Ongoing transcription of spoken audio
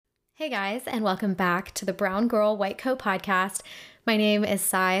Hey guys, and welcome back to the Brown Girl White Coat podcast. My name is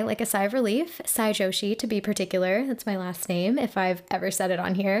Sai, like a sigh of relief, Sai Joshi to be particular. That's my last name, if I've ever said it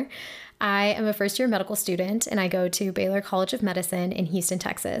on here. I am a first-year medical student, and I go to Baylor College of Medicine in Houston,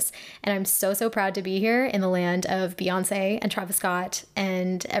 Texas. And I'm so proud to be here in the land of Beyonce and Travis Scott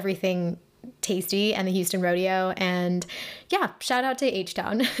and everything tasty and the Houston Rodeo. And yeah, shout out to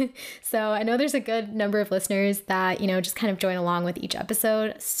H-Town. So I know there's a good number of listeners that, just kind of join along with each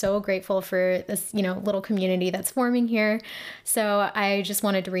episode. So grateful for this, little community that's forming here. So I just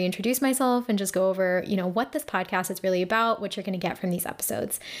wanted to reintroduce myself and just go over, what this podcast is really about, what you're going to get from these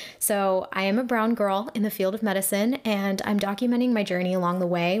episodes. So I am a brown girl in the field of medicine, and I'm documenting my journey along the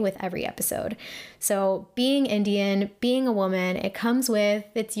way with every episode. So being Indian, being a woman, it comes with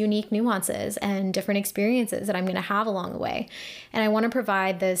its unique nuances and different experiences that I'm going to have along the way. And I want to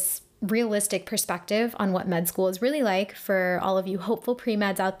provide this realistic perspective on what med school is really like for all of you hopeful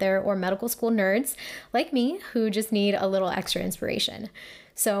pre-meds out there or medical school nerds like me who just need a little extra inspiration.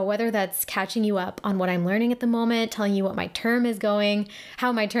 So whether that's catching you up on what I'm learning at the moment, telling you what my term is going,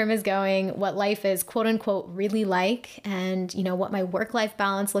 how my term is going, what life is quote unquote really like, and what my work-life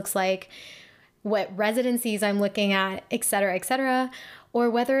balance looks like, what residencies I'm looking at, et cetera,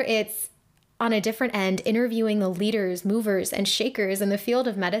 or whether it's on a different end, interviewing the leaders, movers, and shakers in the field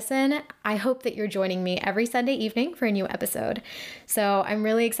of medicine, I hope that you're joining me every Sunday evening for a new episode. So I'm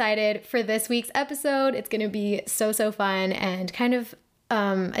really excited for this week's episode. It's going to be so fun and kind of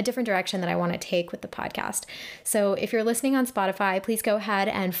a different direction that I want to take with the podcast. So if you're listening on Spotify, please go ahead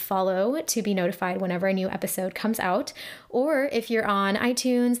and follow to be notified whenever a new episode comes out. Or if you're on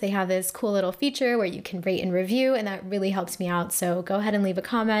iTunes, they have this cool little feature where you can rate and review, and that really helps me out. So go ahead and leave a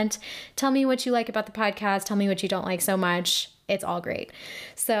comment. Tell me what you like about the podcast. Tell me what you don't like so much. It's all great.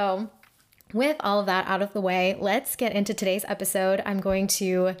 So with all of that out of the way, let's get into today's episode. I'm going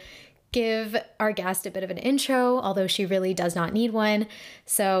to give our guest a bit of an intro, although she really does not need one.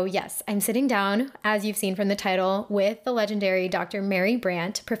 So yes, I'm sitting down, as you've seen from the title, with the legendary Dr. Mary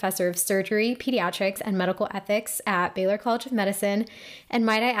Brandt, professor of surgery, pediatrics, and medical ethics at Baylor College of Medicine, and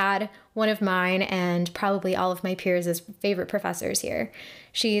might I add, one of mine and probably all of my peers' favorite professors here.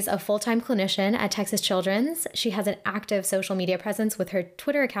 She's a full-time clinician at Texas Children's. She has an active social media presence with her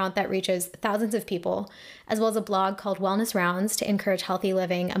Twitter account that reaches thousands of people, as well as a blog called Wellness Rounds to encourage healthy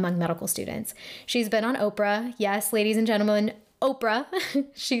living among medical students. She's been on Oprah. Yes, ladies and gentlemen, Oprah.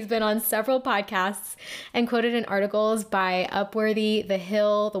 She's been on several podcasts and quoted in articles by Upworthy, The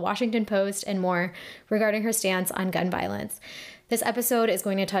Hill, The Washington Post, and more regarding her stance on gun violence. This episode is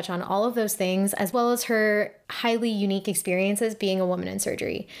going to touch on all of those things, as well as her highly unique experiences being a woman in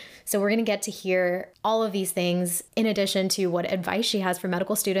surgery. So we're going to get to hear all of these things in addition to what advice she has for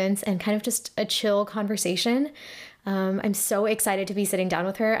medical students and kind of just a chill conversation. I'm so excited to be sitting down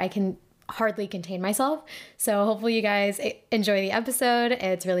with her. I can hardly contain myself. So hopefully you guys enjoy the episode.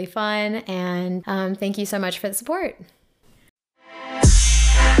 It's really fun. And thank you so much for the support.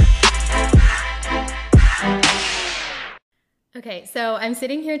 Okay, so I'm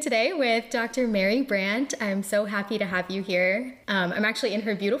sitting here today with Dr. Mary Brandt. I'm so happy to have you here. I'm actually in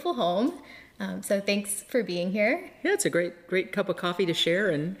her beautiful home. So thanks for being here. Yeah, it's a great cup of coffee to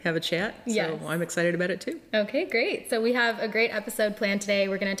share and have a chat. Yes. So I'm excited about it too. Okay, great. So we have a great episode planned today.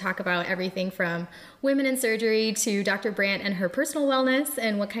 We're going to talk about everything from women in surgery to Dr. Brandt and her personal wellness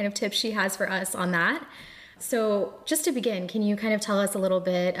and what kind of tips she has for us on that. So just to begin, can you kind of tell us a little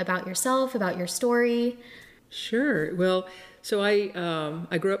bit about yourself, about your story? Sure. Well, so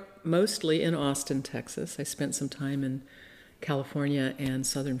I grew up mostly in Austin, Texas. I spent some time in California and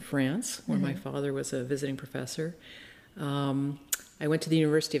southern France, where my father was a visiting professor. I went to the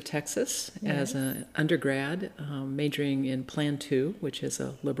University of Texas as an undergrad, majoring in Plan 2, which is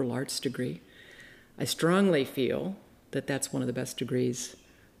a liberal arts degree. I strongly feel that that's one of the best degrees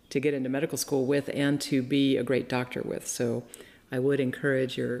to get into medical school with and to be a great doctor with. So I would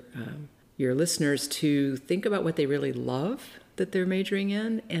encourage your listeners to think about what they really love that they're majoring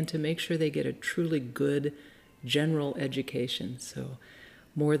in and to make sure they get a truly good general education. So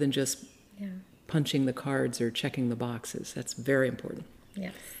more than just punching the cards or checking the boxes. That's very important.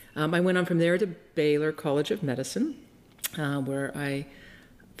 Yes. I went on from there to Baylor College of Medicine, where I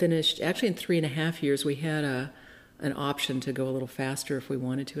finished, actually in 3.5 years. We had an option to go a little faster if we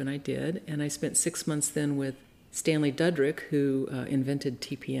wanted to, and I did. And I spent 6 months then with Stanley Dudrick, who invented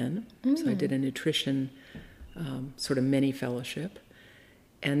TPN. So I did a nutrition sort of mini fellowship.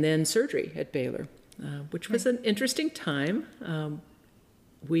 And then surgery at Baylor, which was an interesting time.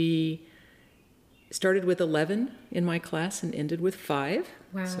 We started with 11 in my class and ended with 5.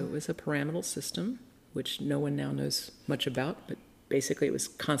 Wow. So it was a pyramidal system, which no one now knows much about, but basically it was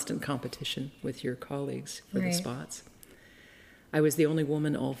constant competition with your colleagues for the Right. spots. I was the only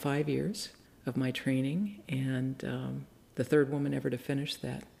woman all 5 years of my training, and the third woman ever to finish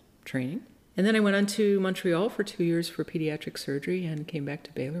that training. And then I went on to Montreal for 2 years for pediatric surgery and came back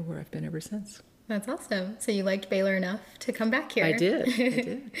to Baylor, where I've been ever since. That's awesome. So you liked Baylor enough to come back here. I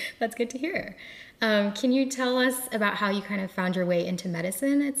did. That's good to hear. Can you tell us about how you kind of found your way into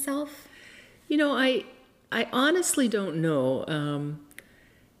medicine itself? You know, I honestly don't know.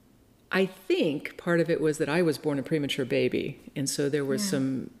 I think part of it was that I was born a premature baby, and so there were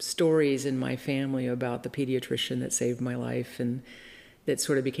some stories in my family about the pediatrician that saved my life, and that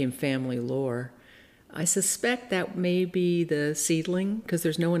sort of became family lore. I suspect that may be the seedling, because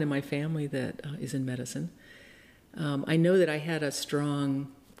there's no one in my family that is in medicine. I know that I had a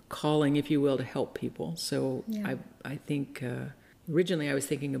strong calling, if you will, to help people. So I think originally I was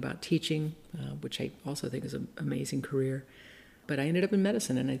thinking about teaching, which I also think is an amazing career. But I ended up in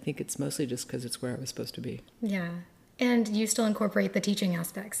medicine, and I think it's mostly just because it's where I was supposed to be. Yeah. And you still incorporate the teaching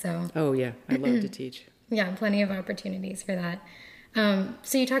aspect, so... Oh, yeah. I love to teach. Yeah, plenty of opportunities for that.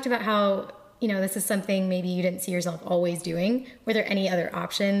 So you talked about how, this is something maybe you didn't see yourself always doing. Were there any other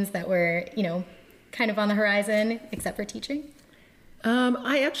options that were, kind of on the horizon except for teaching?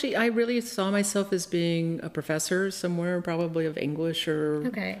 I really saw myself as being a professor somewhere, probably of English or,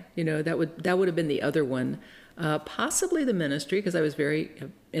 that would have been the other one. Possibly the ministry, because I was very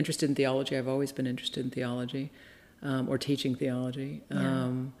interested in theology. I've always been interested in theology, or teaching theology.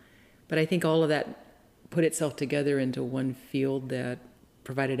 But I think all of that put itself together into one field that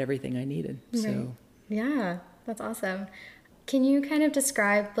provided everything I needed. Right. So yeah, that's awesome. Can you kind of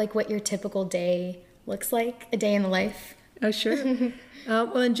describe like what your typical day looks like, a day in the life? Sure.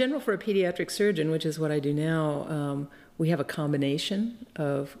 Well, in general, for a pediatric surgeon, which is what I do now, we have a combination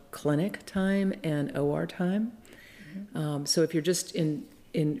of clinic time and OR time. So if you're just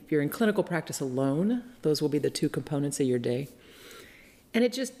if you're in clinical practice alone, those will be the two components of your day. And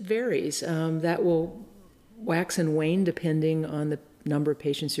it just varies. That will wax and wane depending on the number of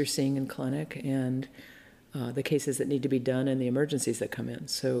patients you're seeing in clinic and the cases that need to be done and the emergencies that come in.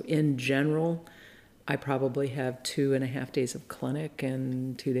 So in general, I probably have 2.5 days of clinic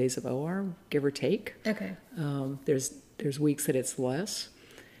and 2 days of OR, give or take. Okay. There's weeks that it's less.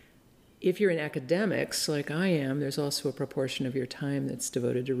 If you're in academics, like I am, there's also a proportion of your time that's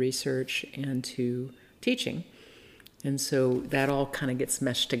devoted to research and to teaching. And so that all kind of gets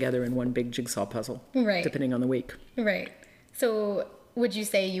meshed together in one big jigsaw puzzle, right, depending on the week. Right. So would you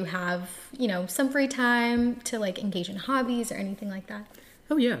say you have, some free time to like engage in hobbies or anything like that?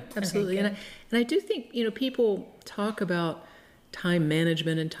 Oh, yeah, absolutely. Okay, and I do think, people talk about time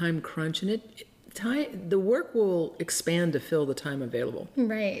management and time crunch, and the work will expand to fill the time available.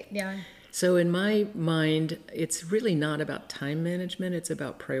 Right, yeah. So in my mind, it's really not about time management, it's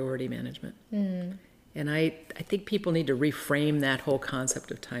about priority management. And I think people need to reframe that whole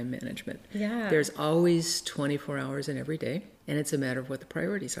concept of time management. Yeah. There's always 24 hours in every day, and it's a matter of what the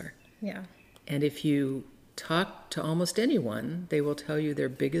priorities are. Yeah. And if you talk to almost anyone, they will tell you their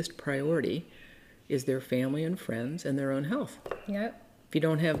biggest priority is their family and friends and their own health. Yep. If you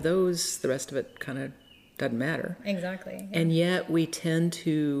don't have those, the rest of it kind of doesn't matter. Exactly. Yeah. And yet we tend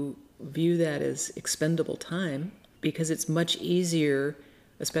to view that as expendable time because it's much easier,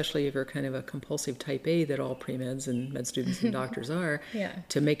 especially if you're kind of a compulsive type A that all pre-meds and med students and doctors are,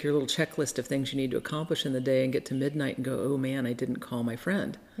 to make your little checklist of things you need to accomplish in the day and get to midnight and go, oh man, I didn't call my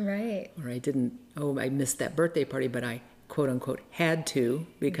friend. Right. Or I missed that birthday party, but I quote unquote had to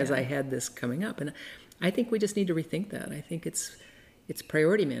because I had this coming up. And I think we just need to rethink that. I think it's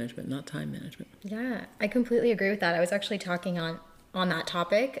priority management, not time management. Yeah, I completely agree with that. I was actually talking on that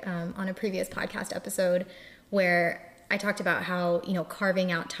topic on a previous podcast episode where I talked about how,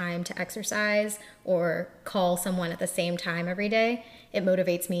 carving out time to exercise or call someone at the same time every day, it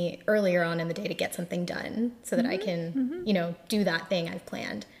motivates me earlier on in the day to get something done so that I can, do that thing I've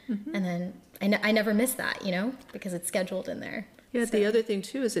planned. And then I never miss that, because it's scheduled in there. Yeah, so. The other thing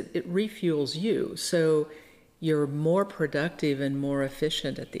too is it refuels you. So you're more productive and more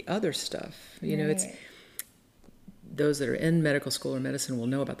efficient at the other stuff. It's those that are in medical school or medicine will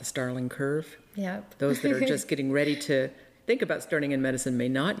know about the Starling curve. Yep. Those that are just getting ready to think about starting in medicine may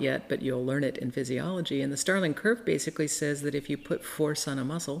not yet, but you'll learn it in physiology. And the Starling curve basically says that if you put force on a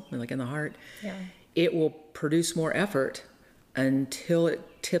muscle, like in the heart, it will produce more effort until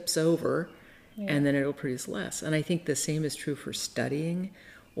it tips over, and then it'll produce less. And I think the same is true for studying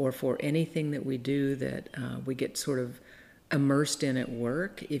or for anything that we do that we get sort of immersed in at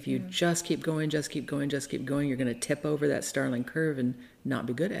work. If you just keep going, you're going to tip over that Starling curve and not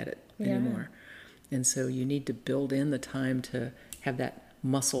be good at it anymore. And so you need to build in the time to have that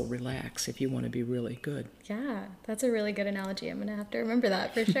muscle relax if you want to be really good. Yeah, that's a really good analogy. I'm going to have to remember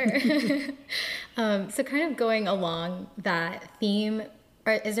that for sure. So kind of going along that theme,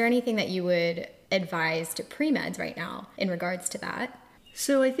 is there anything that you would advise to pre-meds right now in regards to that?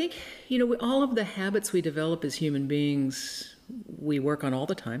 So I think, all of the habits we develop as human beings, we work on all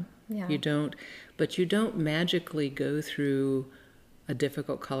the time. Yeah. You don't magically go through a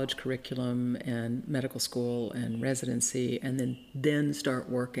difficult college curriculum and medical school and residency and then start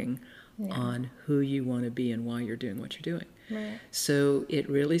working on who you want to be and why you're doing what you're doing. Right. So it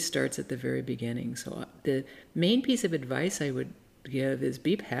really starts at the very beginning. So the main piece of advice I would give is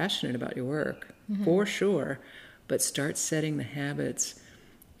be passionate about your work, for sure, but start setting the habits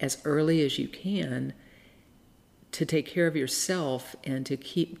as early as you can to take care of yourself and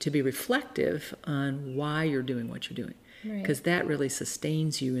to be reflective on why you're doing what you're doing. Because that really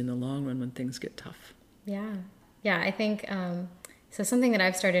sustains you in the long run when things get tough. Yeah. I think so. Something that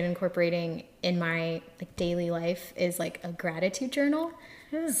I've started incorporating in my daily life is a gratitude journal.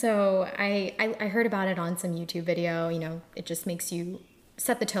 Yeah. So I heard about it on some YouTube video. It just makes you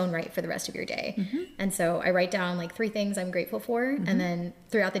set the tone right for the rest of your day. And so I write down 3 things I'm grateful for, and then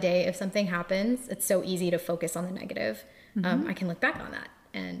throughout the day, if something happens, it's so easy to focus on the negative. I can look back on that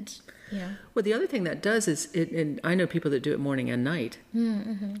and. Yeah. Well, the other thing that does is, and I know people that do it morning and night,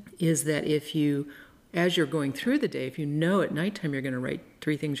 is that as you're going through the day, if you know at nighttime you're going to write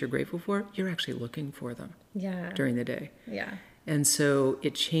 3 things you're grateful for, you're actually looking for them during the day. Yeah. And so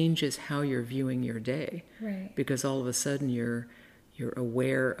it changes how you're viewing your day. Right. Because all of a sudden you're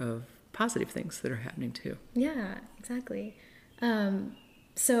aware of positive things that are happening too. Yeah, exactly.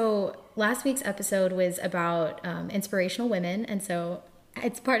 So last week's episode was about inspirational women, and so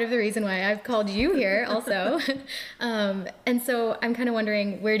it's part of the reason why I've called you here also. And so I'm kind of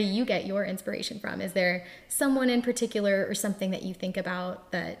wondering, where do you get your inspiration from? Is there someone in particular or something that you think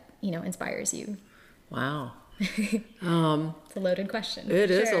about that, inspires you? Wow. It's a loaded question.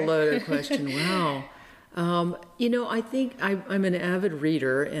 It is a loaded question. Wow. I think I'm an avid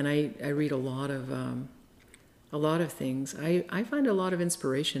reader, and I read a lot of things. I find a lot of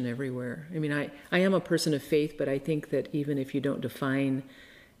inspiration everywhere. I mean, I am a person of faith, but I think that even if you don't define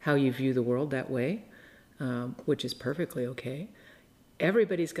how you view the world that way, which is perfectly okay,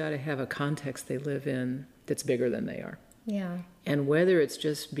 everybody's got to have a context they live in that's bigger than they are. Yeah. And whether it's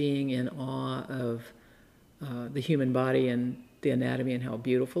just being in awe of the human body and the anatomy and how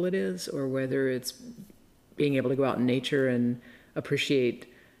beautiful it is, or whether it's being able to go out in nature and appreciate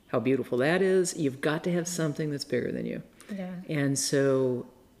how beautiful that is, you've got to have something that's bigger than you. Yeah. And so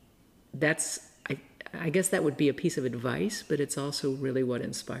I guess that would be a piece of advice, but it's also really what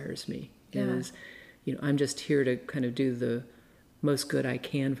inspires me. Is, I'm just here to kind of do the most good I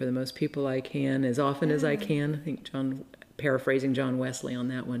can for the most people I can, as often as I can. I think paraphrasing John Wesley on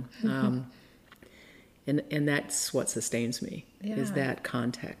that one. And that's what sustains me, is that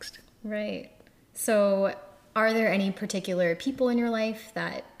context. Right. So are there any particular people in your life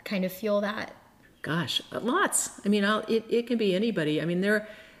that kind of fuel that? Gosh, lots. I mean, it can be anybody. I mean,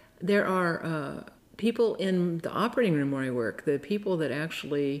 there are people in the operating room where I work, the people that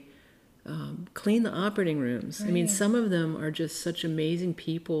actually clean the operating rooms. Right. I mean, some of them are just such amazing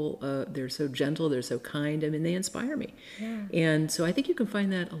people. They're so gentle, they're so kind. I mean, they inspire me. Yeah. And so I think you can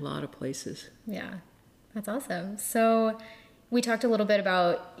find that a lot of places. Yeah, that's awesome. So we talked a little bit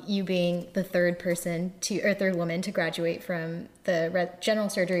about you being the third woman to graduate from the general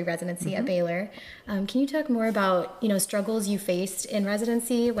surgery residency at Baylor. Can you talk more about, struggles you faced in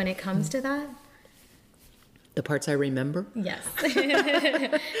residency when it comes to that? The parts I remember? Yes.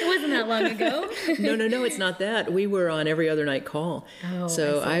 It wasn't that long ago. No, it's not that. We were on every other night call. Oh,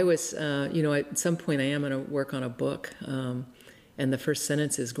 so I was, at some point I am going to work on a book. And the first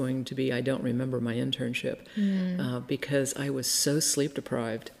sentence is going to be, I don't remember my internship, because I was so sleep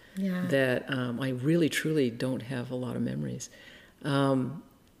deprived that I really, truly don't have a lot of memories.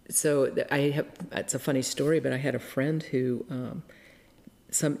 So it's a funny story, but I had a friend who,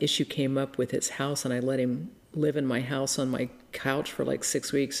 some issue came up with his house, and I let him live in my house on my couch for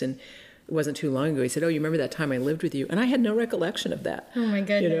 6 weeks, and it wasn't too long ago. He said, "Oh, you remember that time I lived with you?" And I had no recollection of that. Oh my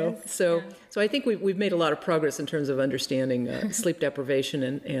goodness! So I think we've made a lot of progress in terms of understanding sleep deprivation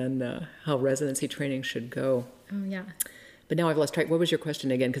and how residency training should go. Oh yeah. But now I've lost track. What was your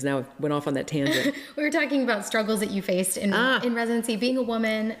question again? Because now I went off on that tangent. We were talking about struggles that you faced in residency, being a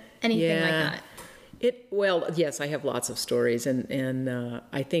woman, anything like that. Well, yes, I have lots of stories, and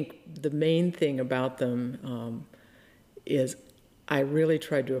I think the main thing about them is I really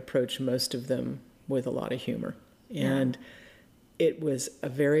tried to approach most of them with a lot of humor. And it was a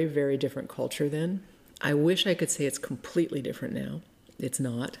very, very different culture then. I wish I could say it's completely different now. It's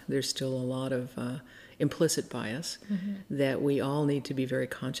not. There's still a lot of implicit bias that we all need to be very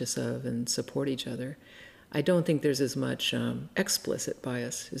conscious of and support each other. I don't think there's as much explicit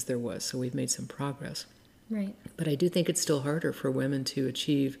bias as there was, so we've made some progress. Right. But I do think it's still harder for women to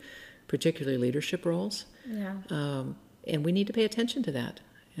achieve particularly leadership roles. Yeah. And we need to pay attention to that.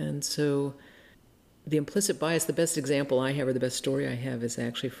 And so the implicit bias, the best example I have, or the best story I have, is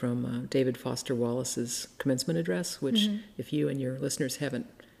actually from David Foster Wallace's commencement address, which if you and your listeners haven't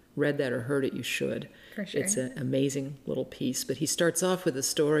read that or heard it, you should. For sure. It's an amazing little piece. But he starts off with a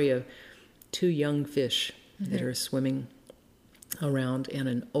story of two young fish that are swimming around, and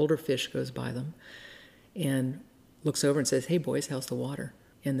an older fish goes by them and looks over and says, "Hey boys, how's the water?"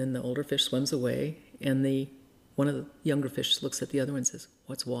 And then the older fish swims away, and one of the younger fish looks at the other one and says,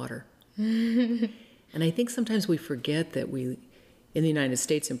 "What's water?" And I think sometimes we forget that in the United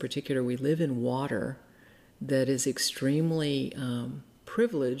States in particular, we live in water that is extremely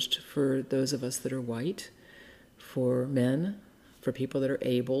privileged for those of us that are white, for men, for people that are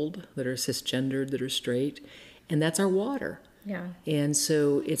abled, that are cisgendered, that are straight, and that's our water. Yeah. And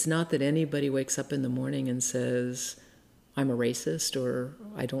so it's not that anybody wakes up in the morning and says, "I'm a racist," or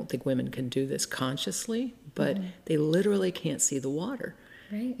 "I don't think women can do this" consciously, but they literally can't see the water.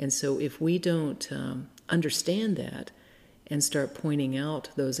 Right. And so if we don't understand that and start pointing out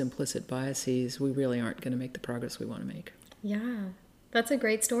those implicit biases, we really aren't going to make the progress we want to make. Yeah. That's a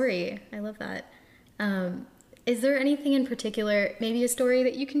great story. I love that. Is there anything in particular, maybe a story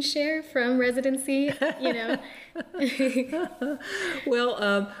that you can share from residency, you know?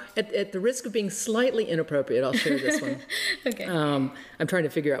 Well, at the risk of being slightly inappropriate, I'll share this one. Okay. I'm trying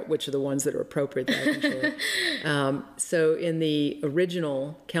to figure out which are the ones that are appropriate that I can share. So in the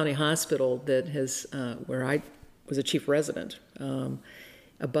original county hospital that has, where I was a chief resident,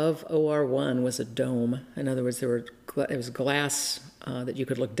 above OR1 was a dome. In other words, there was glass that you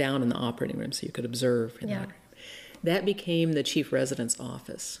could look down in the operating room, so you could observe in that. That became the chief resident's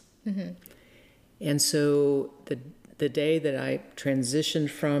office. And so the day that I transitioned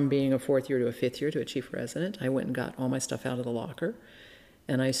from being a fourth year to a fifth year to a chief resident, I went and got all my stuff out of the locker,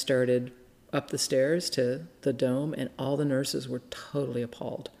 and I started up the stairs to the dome, and all the nurses were totally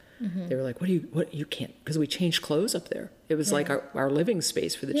appalled. They were like, what you can't, because we changed clothes up there. It was like our living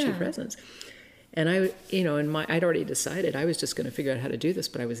space for the chief residents. And I'd already decided I was just going to figure out how to do this,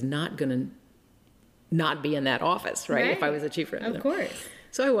 but I was not going to not be in that office, right? If I was a chief resident. Of course.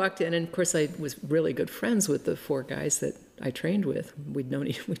 So I walked in, and of course I was really good friends with the four guys that I trained with. We'd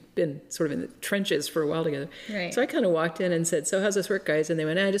been sort of in the trenches for a while together. Right. So I kind of walked in and said, "So how's this work, guys?" And they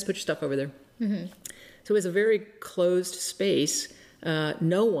went, "Just put your stuff over there." So it was a very closed space.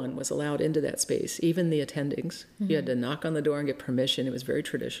 No one was allowed into that space, even the attendings. You had to knock on the door and get permission. It was very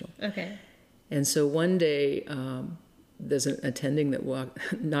traditional. Okay. And so one day, there's an attending that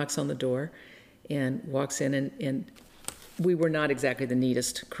knocks on the door and walks in, and we were not exactly the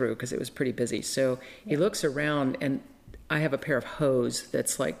neatest crew because it was pretty busy. So he looks around, and I have a pair of hose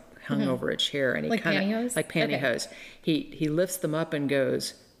that's like hung over a chair, and he like pantyhose? like pantyhose. Okay. He lifts them up and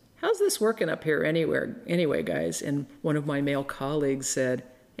goes, "How's this working up here anyway, guys?" And one of my male colleagues said,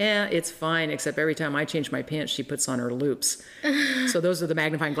 "Yeah, it's fine, except every time I change my pants, she puts on her loops." So those are the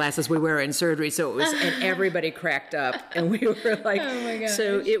magnifying glasses we wear in surgery. So it was, and everybody cracked up, and we were like, "Oh my gosh."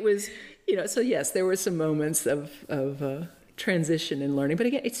 So it was, so yes, there were some moments of transition and learning, but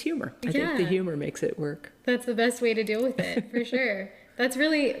again, it's humor. I think the humor makes it work. That's the best way to deal with it, for sure. That's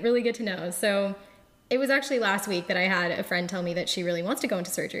really, really good to know. So it was actually last week that I had a friend tell me that she really wants to go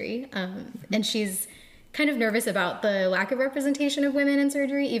into surgery, and she's kind of nervous about the lack of representation of women in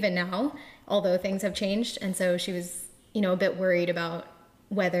surgery even now, although things have changed. And so she was, a bit worried about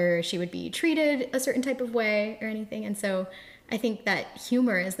whether she would be treated a certain type of way or anything. And so I think that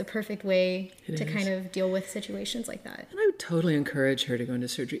humor is the perfect way to kind of deal with situations like that. And I would totally encourage her to go into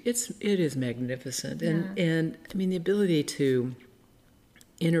surgery. It is magnificent. And I mean, the ability to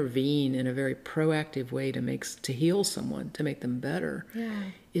intervene in a very proactive way to heal someone, to make them better,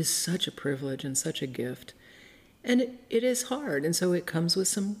 is such a privilege and such a gift. And it is hard, and so it comes with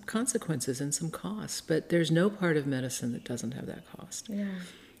some consequences and some costs, but there's no part of medicine that doesn't have that cost.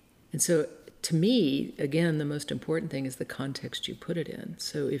 And so to me, again, the most important thing is the context you put it in.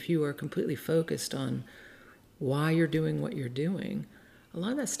 So if you are completely focused on why you're doing what you're doing, a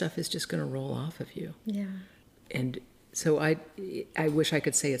lot of that stuff is just going to roll off of you. And so I wish I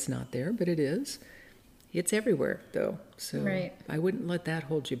could say it's not there, but it is. It's everywhere, though. So I wouldn't let that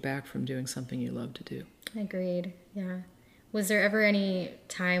hold you back from doing something you love to do. Agreed. Yeah. Was there ever any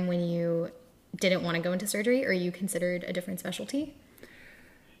time when you didn't want to go into surgery, or you considered a different specialty?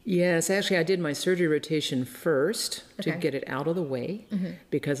 Yes, actually, I did my surgery rotation first to Okay. get it out of the way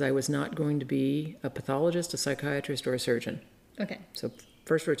because I was not going to be a pathologist, a psychiatrist, or a surgeon. Okay. So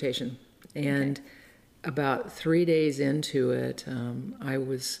first rotation. And about 3 days into it,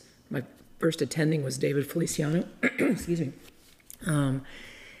 my first attending was David Feliciano, excuse me,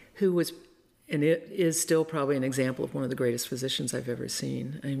 who was, and it is still probably an example of one of the greatest physicians I've ever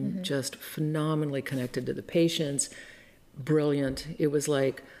seen. I'm just phenomenally connected to the patients, brilliant. It was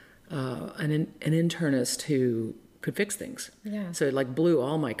like an internist who could fix things. Yeah. So it like blew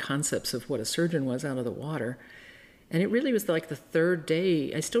all my concepts of what a surgeon was out of the water. And it really was like the third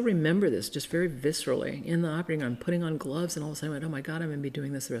day. I still remember this just very viscerally in the operating room, putting on gloves, and all of a sudden I went, oh my God, I'm going to be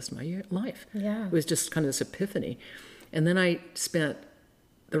doing this the rest of my life. Yeah. It was just kind of this epiphany. And then I spent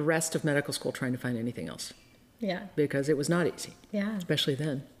the rest of medical school trying to find anything else Yeah. because it was not easy, Yeah. especially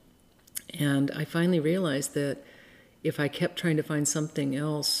then. And I finally realized that if I kept trying to find something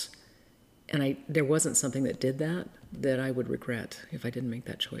else and there wasn't something that did that I would regret if I didn't make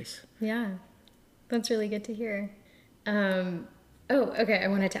that choice. Yeah. That's really good to hear. Okay. I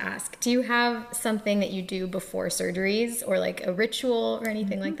wanted to ask, do you have something that you do before surgeries or like a ritual or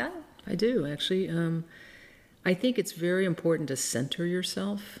anything like that? I do, actually. I think it's very important to center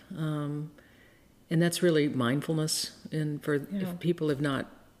yourself. And that's really mindfulness. And if people have not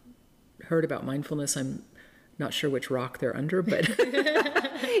heard about mindfulness, I'm not sure which rock they're under, but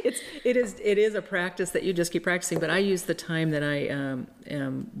it is a practice that you just keep practicing. But I use the time that I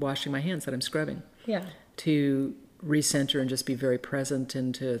am washing my hands, that I'm scrubbing, Yeah. to recenter and just be very present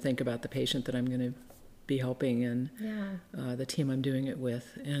and to think about the patient that I'm going to be helping and the team I'm doing it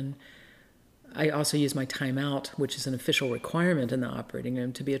with. And I also use my timeout, which is an official requirement in the operating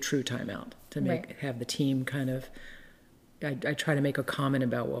room, to be a true timeout, to have the team kind of, I try to make a comment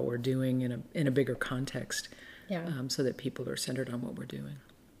about what we're doing in a bigger context, so that people are centered on what we're doing.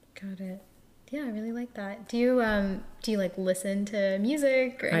 Got it. Yeah, I really like that. Do you like listen to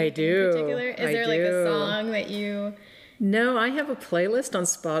music or anything I do. in particular? Is there like a song that you... No, I have a playlist on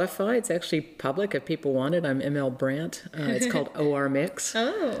Spotify. It's actually public if people want it. I'm ML Brandt. It's called OR Mix.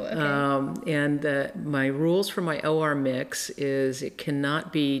 Oh, okay. And my rules for my OR Mix is it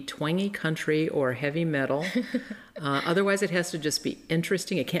cannot be twangy country or heavy metal. Otherwise, it has to just be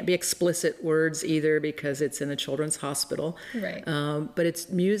interesting. It can't be explicit words either because it's in a children's hospital. Right. But it's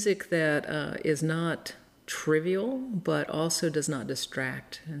music that is not trivial, but also does not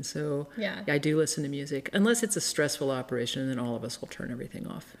distract. And so I do listen to music. Unless it's a stressful operation, then all of us will turn everything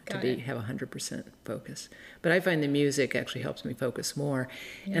off have 100% focus. But I find the music actually helps me focus more.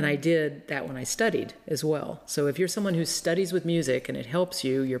 Yeah. And I did that when I studied as well. So if you're someone who studies with music and it helps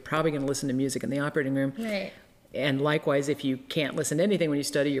you, you're probably going to listen to music in the operating room. Right. And likewise, if you can't listen to anything when you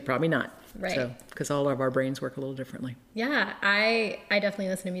study, you're probably not. Right. So, because all of our brains work a little differently. Yeah, I definitely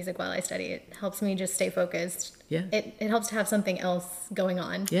listen to music while I study. It helps me just stay focused. Yeah. It helps to have something else going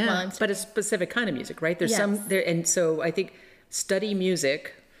on. Yeah, while I'm but studying. a specific kind of music, right? There's Yes. some there, and so I think study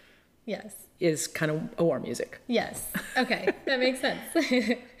music Yes. is kind of OR music. Yes. Okay, that makes sense.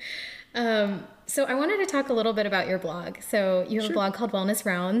 So I wanted to talk a little bit about your blog. So you have a blog called Wellness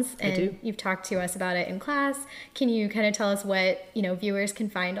Rounds, and I do. You've talked to us about it in class. Can you kind of tell us what viewers can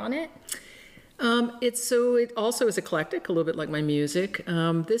find on it? It also is eclectic, a little bit like my music.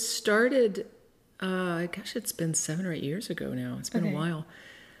 This started, it's been 7 or 8 years ago now. It's been a while.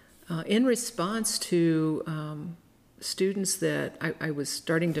 In response to students that I was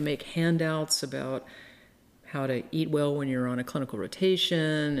starting to make handouts about how to eat well when you're on a clinical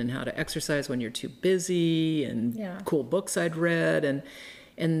rotation and how to exercise when you're too busy and cool books I'd read.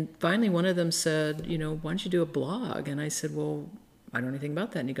 And finally one of them said, why don't you do a blog? And I said, well, I don't know anything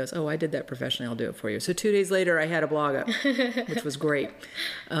about that. And he goes, oh, I did that professionally. I'll do it for you. So 2 days later, I had a blog up, which was great.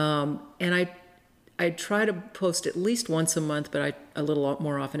 And I try to post at least once a month, but a little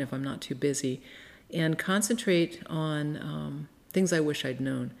more often if I'm not too busy, and concentrate on things I wish I'd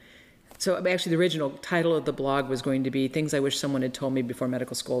known. So actually the original title of the blog was going to be Things I Wish Someone Had Told Me Before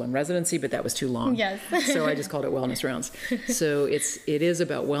Medical School and Residency, but that was too long. Yes. So I just called it Wellness Rounds. So it is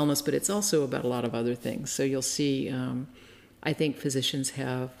about wellness, but it's also about a lot of other things. So you'll see, I think physicians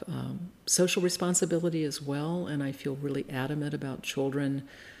have social responsibility as well, and I feel really adamant about children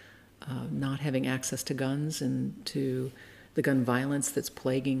not having access to guns and to the gun violence that's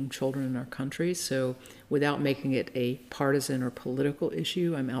plaguing children in our country. So without making it a partisan or political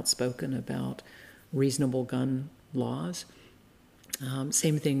issue, I'm outspoken about reasonable gun laws.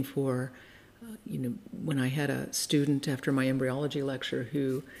 Same thing for, when I had a student after my embryology lecture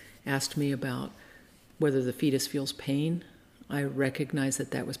who asked me about whether the fetus feels pain. I recognized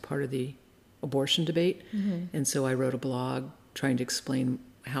that was part of the abortion debate. Mm-hmm. And so I wrote a blog trying to explain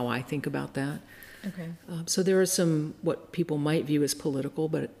how I think about that. Okay. So there are some what people might view as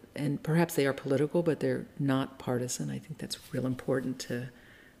political, and perhaps they are political, but they're not partisan. I think that's real important to.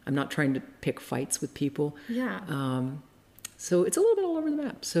 I'm not trying to pick fights with people. Yeah. So it's a little bit all over the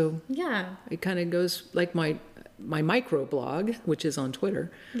map. So yeah. it kind of goes like my micro blog, which is on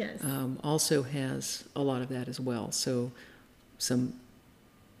Twitter. Yes. Also has a lot of that as well. So some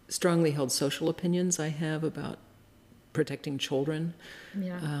strongly held social opinions I have about protecting children,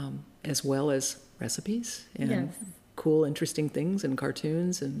 as well as recipes and cool, interesting things and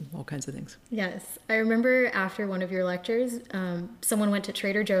cartoons and all kinds of things. Yes. I remember after one of your lectures, someone went to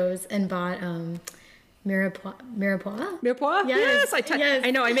Trader Joe's and bought Mirepoix? Mirepoix? Yes. Yes. I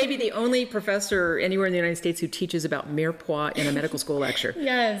know. I may be the only professor anywhere in the United States who teaches about Mirepoix in a medical school lecture.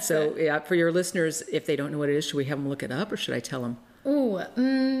 Yes. So for your listeners, if they don't know what it is, should we have them look it up or should I tell them? Ooh,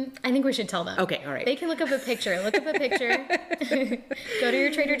 I think we should tell them. Okay, all right. They can look up a picture. Go to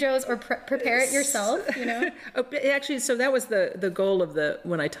your Trader Joe's or prepare it yourself, Actually, so that was the goal of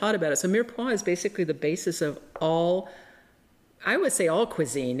when I taught about it. So Mirepoix is basically the basis of all, I would say all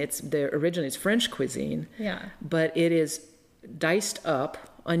cuisine. Originally it's French cuisine. Yeah. But it is diced up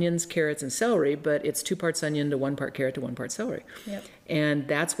onions, carrots, and celery, but it's 2 parts onion to 1 part carrot to 1 part celery. Yep. And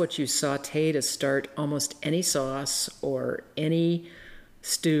that's what you saute to start almost any sauce or any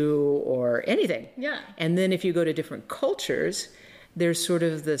stew or anything. Yeah. And then if you go to different cultures, there's sort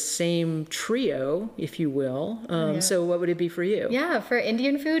of the same trio, if you will. So what would it be for you? Yeah, for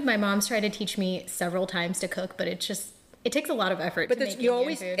Indian food, my mom's tried to teach me several times to cook, but it takes a lot of effort to make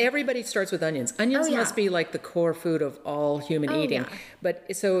Indian food. Everybody starts with onions. Onions must be like the core food of all human eating. Yeah.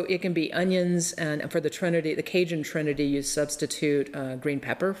 But so it can be onions, and for the Trinity, the Cajun Trinity, you substitute green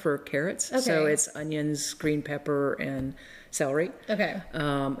pepper for carrots. Okay. So it's onions, green pepper, and celery. Okay.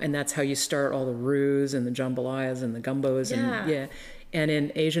 And that's how you start all the roux and the jambalayas and the gumbos. Yeah. And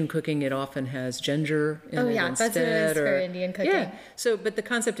in Asian cooking, it often has ginger in it instead. That's what it is for Indian cooking. Yeah. So, but the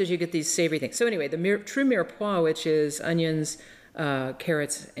concept is you get these savory things. So anyway, the true mirepoix, which is onions,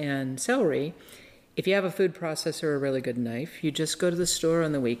 carrots, and celery. If you have a food processor or a really good knife, you just go to the store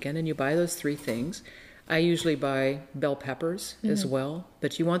on the weekend and you buy those 3 things. I usually buy bell peppers as well,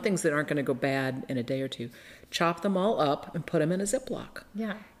 but you want things that aren't going to go bad in a day or two. Chop them all up and put them in a Ziploc.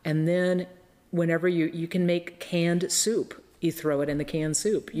 Yeah. And then whenever you can make canned soup. You throw it in the canned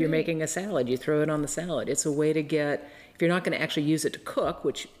soup. You're making a salad, you throw it on the salad. It's a way to get, if you're not going to actually use it to cook,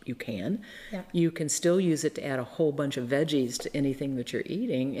 which you can still use it to add a whole bunch of veggies to anything that you're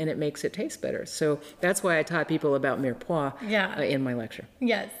eating, and it makes it taste better. So that's why I taught people about mirepoix in my lecture.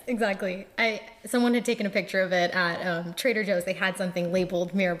 Yes, exactly. Someone had taken a picture of it at Trader Joe's. They had something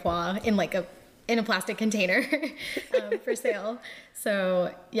labeled mirepoix in a plastic container for sale.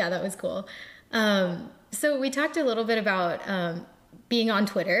 So yeah, that was cool. So we talked a little bit about being on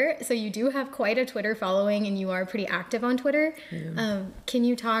Twitter. So you do have quite a Twitter following and you are pretty active on Twitter. Yeah. Can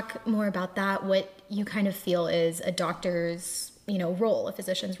you talk more about that? What you kind of feel is a doctor's, role, a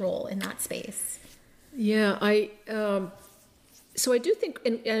physician's role in that space? Yeah, so I do think,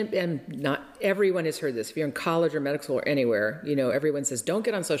 and not everyone has heard this. If you're in college or medical school or anywhere, everyone says, don't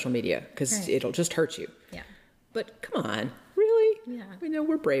get on social media because it'll just hurt you. Yeah. But come on. Really? Yeah. We know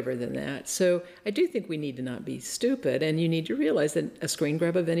we're braver than that. So I do think we need to not be stupid, and you need to realize that a screen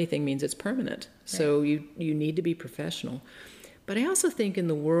grab of anything means it's permanent. Right. So you need to be professional. But I also think in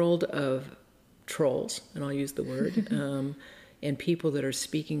the world of trolls, and I'll use the word, and people that are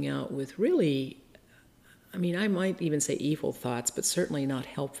speaking out with really, I might even say evil thoughts, but certainly not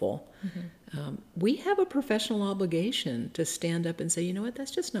helpful. Mm-hmm. We have a professional obligation to stand up and say, you know what,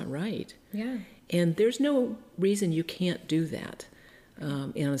 that's just not right. Yeah. And there's no reason you can't do that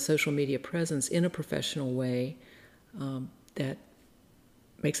in a social media presence in a professional way that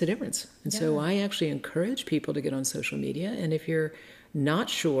makes a difference. And so I actually encourage people to get on social media, and if you're not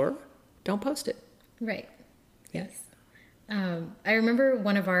sure, don't post it. Right. Yes. I remember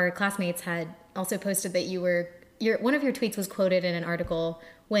one of our classmates had also posted that one of your tweets was quoted in an article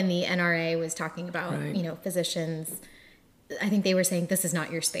when the NRA was talking about, physicians. I think they were saying, this is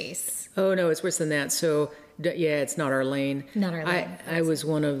not your space. Oh, no, it's worse than that. So, it's not our lane. Not our lane. I was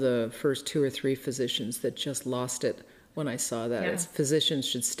one of the first 2 or 3 physicians that just lost it when I saw that. Yeah. Physicians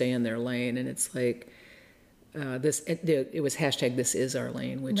should stay in their lane. And it's like, it was hashtag this is our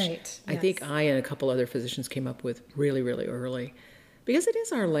lane, which I think I and a couple other physicians came up with really, really early. Because it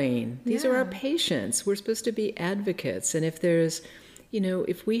is our lane. These are our patients. We're supposed to be advocates. And if there's,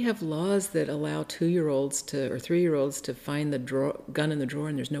 if we have laws that allow 2-year-olds or 3-year-olds to find the gun in the drawer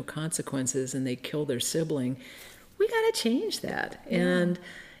and there's no consequences and they kill their sibling, we got to change that. Yeah.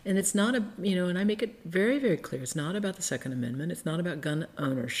 And it's not and I make it very, very clear, it's not about the Second Amendment. It's not about gun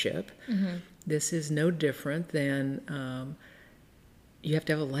ownership. This is no different than you have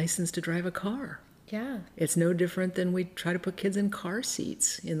to have a license to drive a car. Yeah. It's no different than we try to put kids in car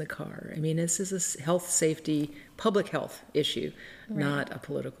seats in the car. I mean, this is a health, safety, public health issue, not a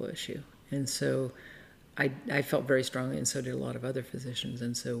political issue. And so I felt very strongly, and so did a lot of other physicians.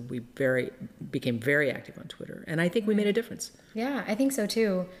 And so we became very active on Twitter. And I think we made a difference. Yeah, I think so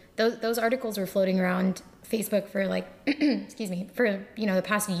too. Those articles were floating around Facebook for excuse me, for, the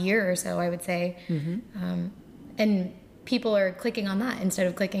past year or so, I would say. And people are clicking on that instead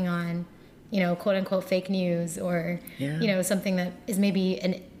of clicking on, quote unquote fake news or, something that is maybe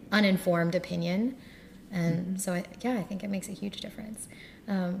an uninformed opinion. And so, I think it makes a huge difference.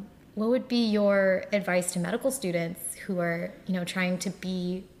 What would be your advice to medical students who are, trying to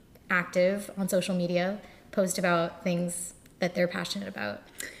be active on social media, post about things that they're passionate about?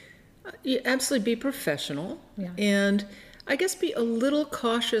 You absolutely be professional. Yeah. And I guess be a little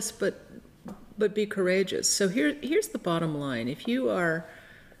cautious, but be courageous. So here's the bottom line. If you are,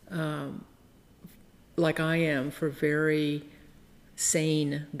 like I am, for very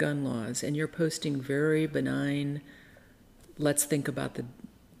sane gun laws, and you're posting very benign, let's think about the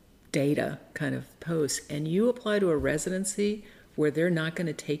data kind of posts, and you apply to a residency where they're not going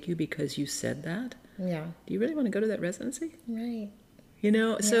to take you because you said that, Yeah. do you really want to go to that residency? Right.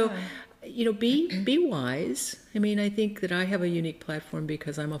 So, be wise. I mean, I think that I have a unique platform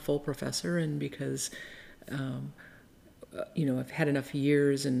because I'm a full professor and because, I've had enough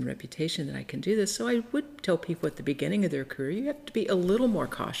years and reputation that I can do this. So I would tell people at the beginning of their career, you have to be a little more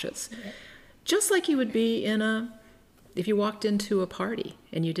cautious. Right. Just like you would be if you walked into a party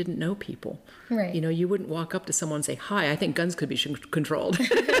and you didn't know people. Right. You wouldn't walk up to someone and say, "Hi, I think guns could be controlled."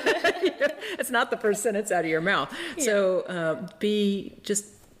 It's not the first sentence out of your mouth. Yeah. So be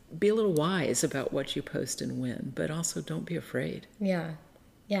a little wise about what you post and when, but also don't be afraid. Yeah.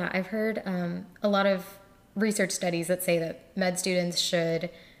 Yeah, I've heard a lot of research studies that say that med students should,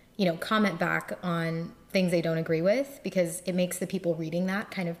 comment back on things they don't agree with because it makes the people reading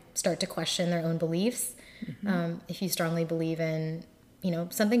that kind of start to question their own beliefs. If you strongly believe in,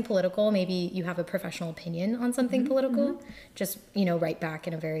 something political, maybe you have a professional opinion on something political, just, write back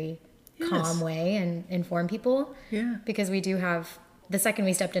in a very calm way and inform people. Yeah. Because we do have, the second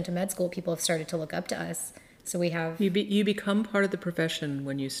we stepped into med school, people have started to look up to us. So we have... You become part of the profession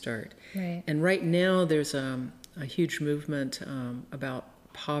when you start. Right. And right now there's a huge movement about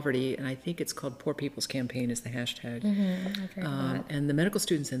poverty, and I think it's called Poor People's Campaign is the hashtag. I've heard of that. And the medical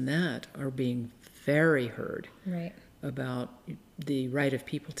students in that are being very heard about the right of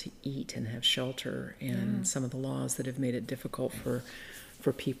people to eat and have shelter and some of the laws that have made it difficult for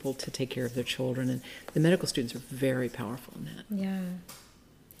people to take care of their children. And the medical students are very powerful in that. Yeah.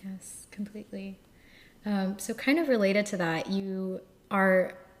 Yes, completely. So kind of related to that, you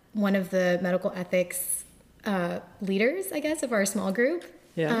are one of the medical ethics leaders, I guess, of our small group.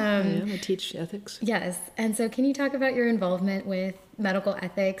 Yeah, I am. I teach ethics. Yes. And so can you talk about your involvement with medical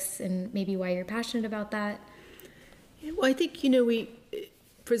ethics and maybe why you're passionate about that? Yeah, well, I think, we,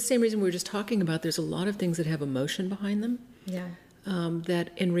 for the same reason we were just talking about, there's a lot of things that have emotion behind them. Yeah.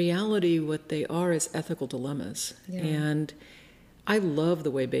 That in reality, what they are is ethical dilemmas. Yeah. And I love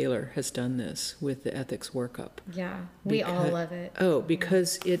the way Baylor has done this with the ethics workup. Yeah, we all love it. Oh,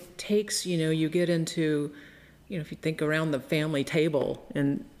 because it takes, you get into, if you think around the family table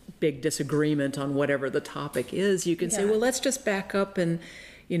and big disagreement on whatever the topic is, you can say, well, let's just back up and,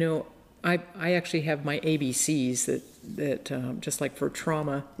 I actually have my ABCs that just like for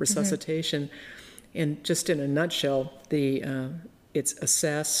trauma resuscitation, and just in a nutshell, it's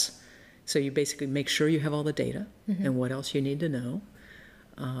assess. So you basically make sure you have all the data and what else you need to know.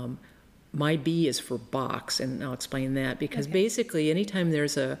 My B is for box, and I'll explain that because basically anytime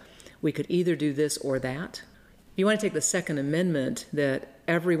we could either do this or that. If you want to take the Second Amendment, that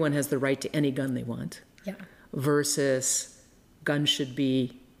everyone has the right to any gun they want, versus guns should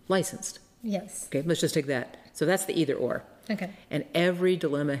be licensed. Yes. Okay, let's just take that. So that's the either or. Okay. And every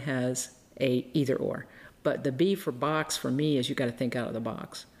dilemma has a either or. But the B for box for me is you got to think out of the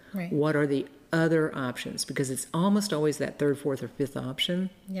box. Right. What are the other options? Because it's almost always that third, fourth, or fifth option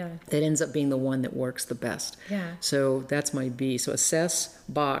that ends up being the one that works the best. Yeah. So that's my B. So assess,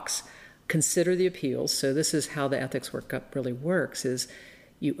 box, consider the appeals. So this is how the ethics workup really works, is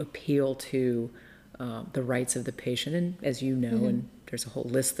you appeal to the rights of the patient. And as you know, and there's a whole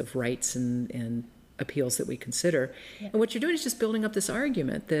list of rights and appeals that we consider. Yeah. And what you're doing is just building up this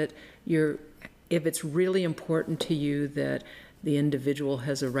argument that if it's really important to you that the individual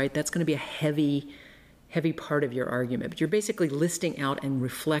has a right, that's going to be a heavy part of your argument, but you're basically listing out and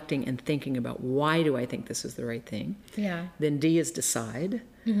reflecting and thinking about, why do I think this is the right thing? Yeah. Then D is decide,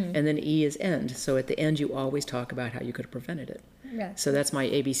 and then E is end. So at the end, you always talk about how you could have prevented it. Yeah. So that's my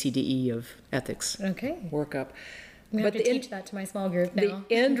ABCDE of ethics workup. I'm going to have to teach that to my small group now.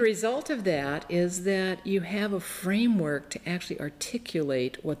 The end result of that is that you have a framework to actually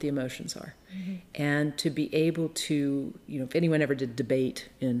articulate what the emotions are. And to be able to, if anyone ever did debate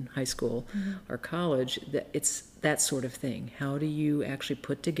in high school or college, it's that sort of thing. How do you actually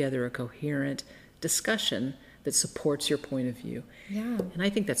put together a coherent discussion that supports your point of view? Yeah. And I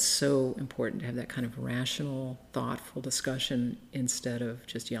think that's so important, to have that kind of rational, thoughtful discussion instead of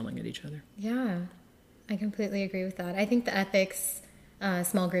just yelling at each other. Yeah, I completely agree with that. I think the ethics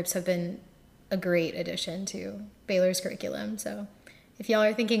small groups have been a great addition to Baylor's curriculum. So if y'all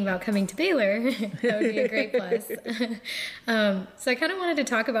are thinking about coming to Baylor, that would be a great plus. So I kind of wanted to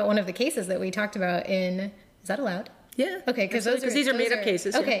talk about one of the cases that we talked about is that allowed? Yeah. Okay, because these are made-up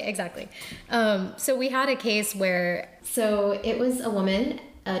cases. Okay, exactly. So we had a case where, it was a woman,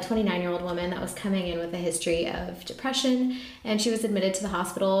 a 29-year-old woman that was coming in with a history of depression, and she was admitted to the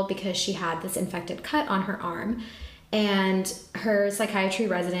hospital because she had this infected cut on her arm. And her psychiatry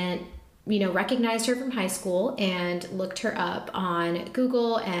resident, recognized her from high school and looked her up on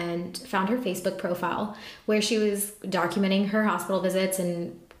Google and found her Facebook profile where she was documenting her hospital visits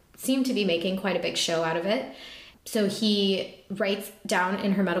and seemed to be making quite a big show out of it. So he writes down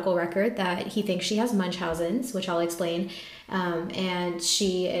in her medical record that he thinks she has Munchausen's, which I'll explain, and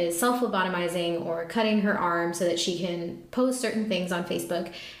she is self-lobotomizing or cutting her arm so that she can post certain things on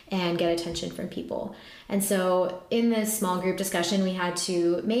Facebook and get attention from people. And so in this small group discussion, we had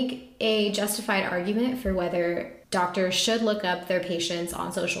to make a justified argument for whether doctors should look up their patients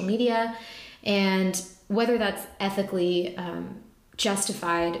on social media and whether that's ethically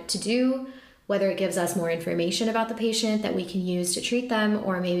justified to do, whether it gives us more information about the patient that we can use to treat them,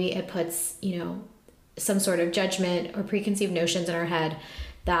 or maybe it puts, some sort of judgment or preconceived notions in our head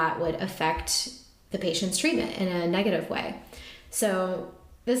that would affect the patient's treatment in a negative way. So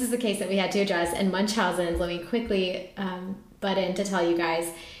this is the case that we had to address. And Munchausen's, let me quickly butt in to tell you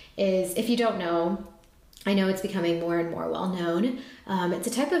guys, is, if you don't know, I know it's becoming more and more well known. It's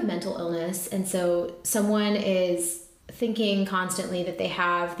a type of mental illness. And so someone is thinking constantly that they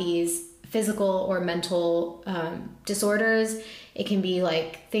have these physical or mental disorders. It can be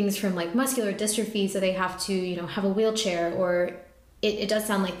like things from like muscular dystrophy, so they have to, have a wheelchair, or it does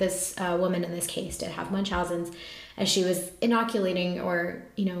sound like this woman in this case did have Munchausen's, as she was inoculating or,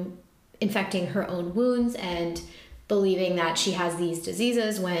 infecting her own wounds and believing that she has these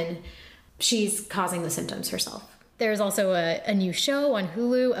diseases when she's causing the symptoms herself. There's also a new show on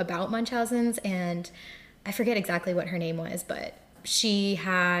Hulu about Munchausen's, and I forget exactly what her name was, but she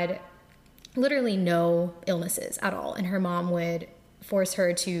had literally no illnesses at all, and her mom would force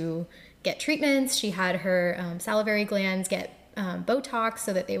her to get treatments. She had her salivary glands get Botox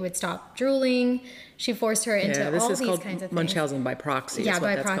so that they would stop drooling. She forced her into all these kinds of things. Munchausen by proxy. Yeah, is what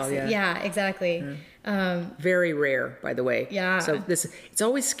by that's proxy. Called, yeah, exactly. Yeah. Very rare, by the way. Yeah. So it's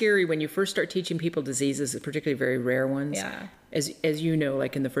always scary when you first start teaching people diseases, particularly very rare ones. Yeah. As you know,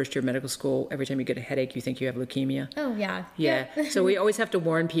 like in the first year of medical school, every time you get a headache, you think you have leukemia. Oh, yeah. Yeah. So we always have to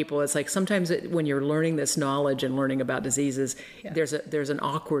warn people. It's like sometimes when you're learning this knowledge and learning about diseases, there's an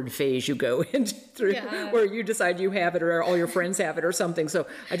awkward phase you go into where you decide you have it or all your friends have it or something. So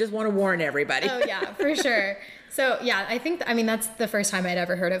I just want to warn everybody. Oh, yeah, for sure. So, yeah, I think, that's the first time I'd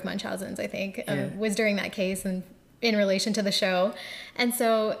ever heard of Munchausen's, I think, was during that case and in relation to the show. And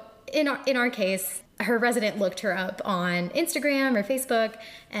so in our case, her resident looked her up on Instagram or Facebook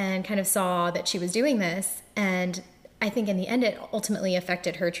and kind of saw that she was doing this. And I think in the end, it ultimately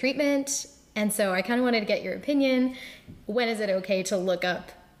affected her treatment. And so I kind of wanted to get your opinion. When is it okay to look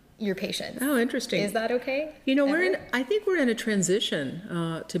up your patients? Oh, interesting. Is that okay? I think we're in a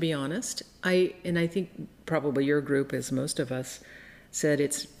transition, to be honest. I think probably your group, as most of us, said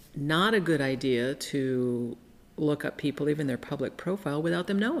it's not a good idea to look up people, even their public profile, without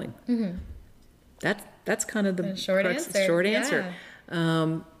them knowing. Mm-hmm. That's kind of the short answer.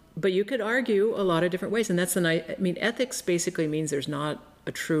 But you could argue a lot of different ways, and that's ethics basically means there's not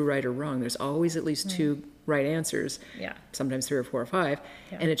a true right or wrong. There's always at least two right answers. Yeah. Sometimes 3 or 4 or 5,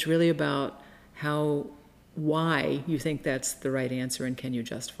 and it's really about why you think that's the right answer and can you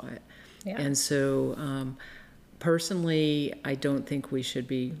justify it. Yeah. And so, personally, I don't think we should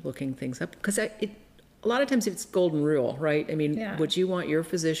be looking things up because a lot of times it's golden rule, right? Would you want your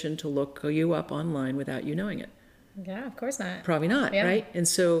physician to look you up online without you knowing it? Yeah, of course not. Probably not, right? And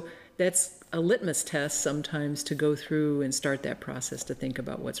so that's a litmus test sometimes to go through and start that process to think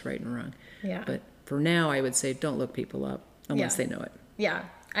about what's right and wrong. Yeah. But for now, I would say don't look people up unless they know it. Yeah.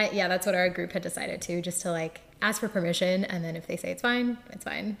 That's what our group had decided to, just to like ask for permission. And then if they say it's fine, it's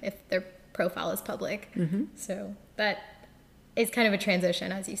fine. If their profile is public. Mm-hmm. So that is kind of a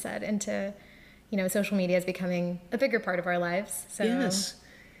transition, as you said, into, social media is becoming a bigger part of our lives. So yes.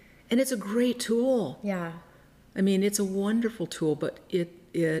 And it's a great tool. Yeah. I mean, it's a wonderful tool, but it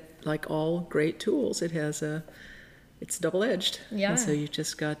like all great tools, it's double-edged. Yeah. And so you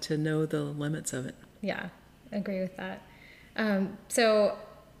just got to know the limits of it. Yeah, I agree with that. So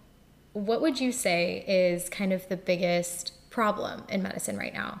what would you say is kind of the biggest problem in medicine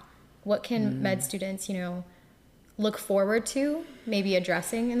right now? What can med students, look forward to maybe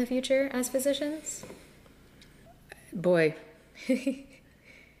addressing in the future as physicians? Boy,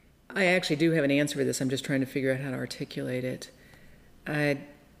 I actually do have an answer for this. I'm just trying to figure out how to articulate it. I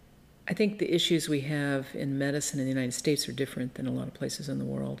think the issues we have in medicine in the United States are different than a lot of places in the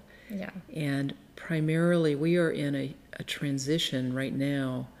world. Yeah. And primarily, we are in a transition right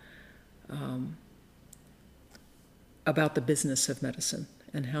now about the business of medicine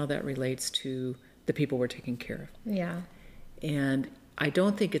and how that relates to the people we're taking care of. Yeah. And I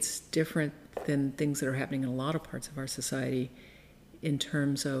don't think it's different than things that are happening in a lot of parts of our society in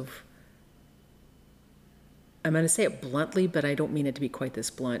terms of, I'm going to say it bluntly, but I don't mean it to be quite this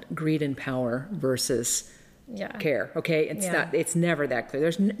blunt, greed and power versus care. Okay, it's never that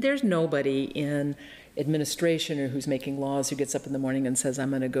clear. There's nobody in administration or who's making laws who gets up in the morning and says, I'm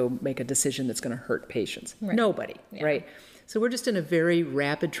going to go make a decision that's going to hurt patients. Right. Nobody, right? So we're just in a very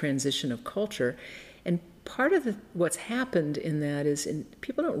rapid transition of culture. And part of what's happened in that is,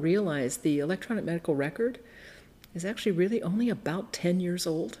 people don't realize the electronic medical record is actually really only about 10 years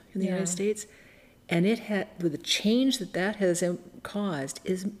old in the United States. And the change that has caused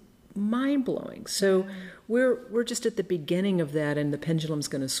is mind-blowing. So we're just at the beginning of that, and the pendulum's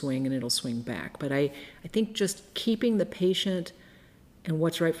going to swing, and it'll swing back. But I think just keeping the patient and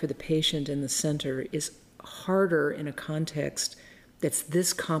what's right for the patient in the center is harder in a context that's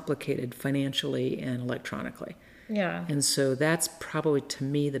this complicated financially and electronically. Yeah. And so that's probably, to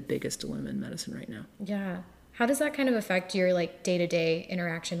me, the biggest dilemma in medicine right now. Yeah. How does that kind of affect your day-to-day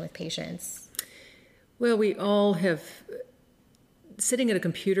interaction with patients? Well, we all have, sitting at a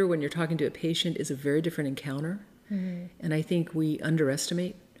computer when you're talking to a patient is a very different encounter. Mm-hmm. And I think we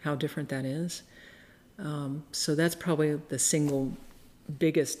underestimate how different that is. So that's probably the single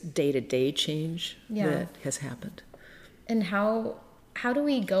biggest day-to-day change that has happened. And how do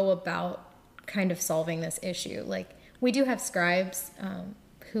we go about kind of solving this issue? Like, we do have scribes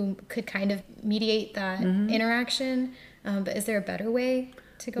who could kind of mediate that interaction, but is there a better way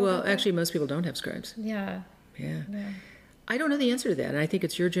to go about that? Actually, most people don't have scribes. Yeah. I don't know the answer to that, and I think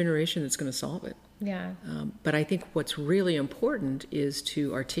it's your generation that's going to solve it. Yeah. But I think what's really important is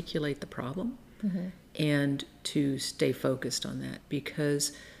to articulate the problem and to stay focused on that,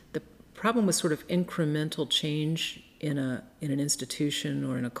 because the problem with sort of incremental change in an institution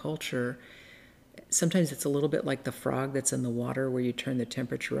or in a culture, sometimes it's a little bit like the frog that's in the water, where you turn the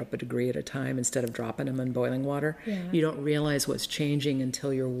temperature up a degree at a time instead of dropping them in boiling water. Yeah. You don't realize what's changing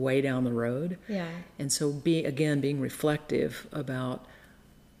until you're way down the road. Yeah. And so being reflective about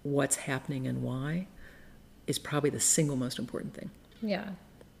what's happening and why is probably the single most important thing. Yeah,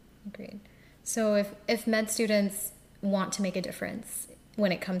 agreed. So if med students want to make a difference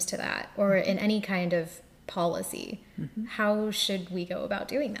when it comes to that, or in any kind of policy, how should we go about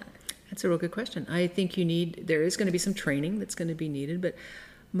doing that? That's a real good question. I think there is going to be some training that's going to be needed, but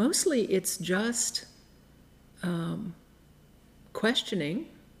mostly it's just questioning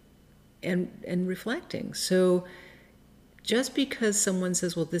and reflecting. So just because someone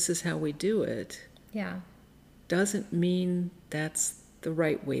says, well, this is how we do it, doesn't mean that's the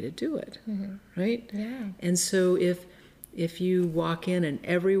right way to do it, right? Yeah. And so if you walk in and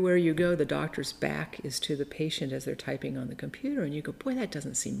everywhere you go, the doctor's back is to the patient as they're typing on the computer, and you go, boy, that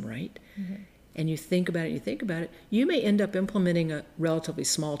doesn't seem right. And you think about it, you may end up implementing a relatively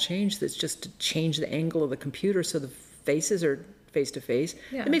small change that's just to change the angle of the computer so the faces are face to face.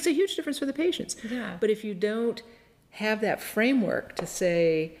 It makes a huge difference for the patients. Yeah. But if you don't have that framework to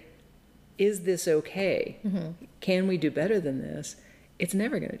say, is this okay? Can we do better than this? It's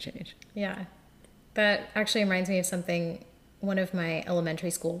never going to change. Yeah. That actually reminds me of something one of my elementary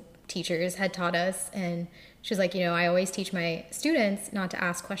school teachers had taught us. And she was like, I always teach my students not to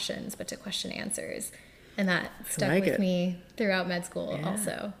ask questions, but to question answers. And that stuck with me throughout med school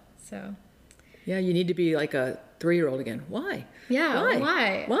also. So. Yeah, you need to be like a 3-year-old again. Why? Yeah,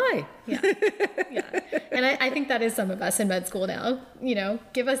 why? Why? Yeah, yeah. And I think that is some of us in med school now.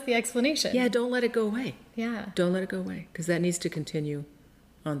 Give us the explanation. Yeah, don't let it go away. Yeah. Don't let it go away, because that needs to continue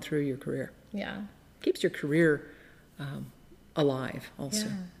on through your career. Yeah. Keeps your career alive also.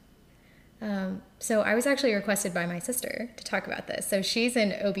 Yeah. So I was actually requested by my sister to talk about this. So she's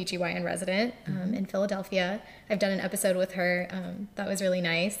an OBGYN resident in Philadelphia. I've done an episode with her. That was really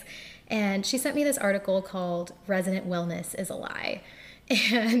nice. And she sent me this article called Resident Wellness is a Lie.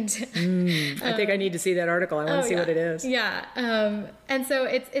 And I think I need to see that article. I want to see what it is. Yeah. And so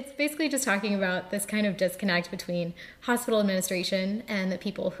it's basically just talking about this kind of disconnect between hospital administration and the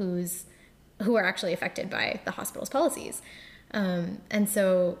people who are actually affected by the hospital's policies. And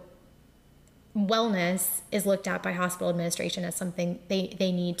so wellness is looked at by hospital administration as something they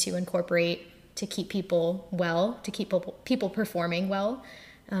need to incorporate to keep people well, to keep people performing well.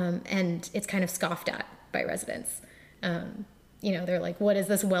 And it's kind of scoffed at by residents. They're like, what is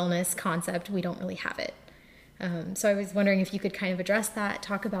this wellness concept? We don't really have it. So I was wondering if you could kind of address that,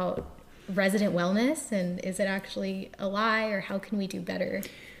 talk about resident wellness, and is it actually a lie, or how can we do better?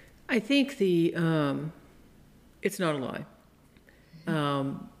 I think it's not a lie.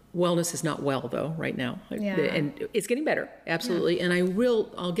 Wellness is not well, though, right now. Yeah. And it's getting better, absolutely. Yeah. And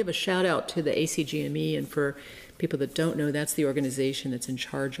I'll give a shout out to the ACGME, and for people that don't know, that's the organization that's in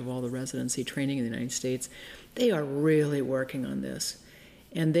charge of all the residency training in the United States. They are really working on this.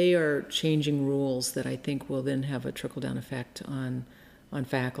 And they are changing rules that I think will then have a trickle-down effect on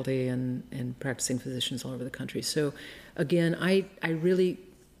faculty and practicing physicians all over the country. So, again,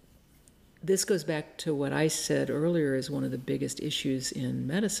 this goes back to what I said earlier is one of the biggest issues in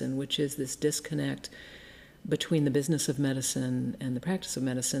medicine, which is this disconnect between the business of medicine and the practice of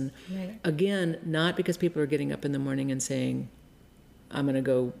medicine. Right. Again, not because people are getting up in the morning and saying, I'm going to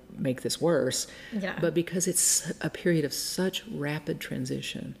go make this worse, but because it's a period of such rapid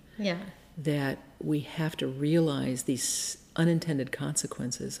transition that we have to realize these unintended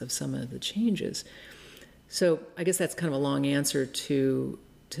consequences of some of the changes. So I guess that's kind of a long answer to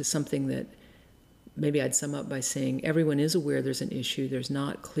something that maybe I'd sum up by saying everyone is aware there's an issue. There's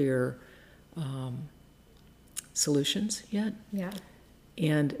not clear solutions yet. Yeah.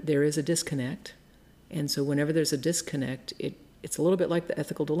 And there is a disconnect. And so whenever there's a disconnect, it's a little bit like the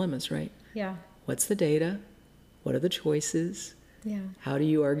ethical dilemmas, right? Yeah. What's the data? What are the choices? Yeah. How do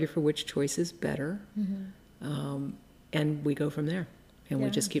you argue for which choice is better? Mm-hmm. And we go from there. And we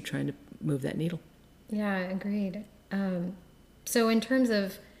just keep trying to move that needle. Yeah, agreed. So in terms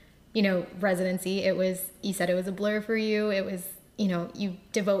of, residency, you said it was a blur for you. It was, you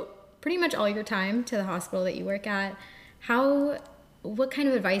devote pretty much all your time to the hospital that you work at. What kind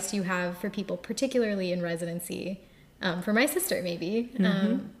of advice do you have for people, particularly in residency? For my sister, maybe.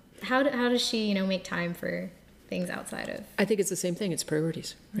 Mm-hmm. How does she, make time for things outside of? I think it's the same thing. It's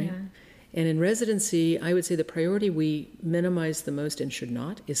priorities, right? Yeah. And in residency, I would say the priority we minimize the most and should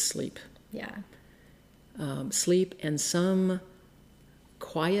not is sleep. Yeah. Sleep and some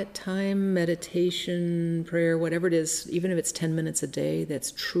quiet time, meditation, prayer, whatever it is, even if it's 10 minutes a day,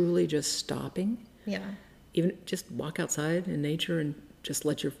 that's truly just stopping. Yeah. Even just walk outside in nature and just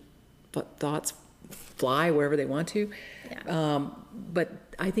let your thoughts fly wherever they want to. Yeah. But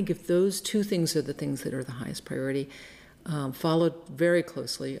I think if those two things are the things that are the highest priority, followed very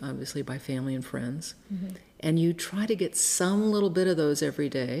closely, obviously, by family and friends, and you try to get some little bit of those every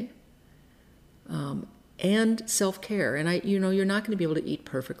day, and self-care. And you're not going to be able to eat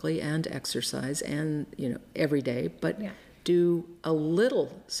perfectly and exercise and every day, but do a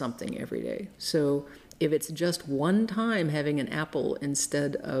little something every day. So if it's just one time having an apple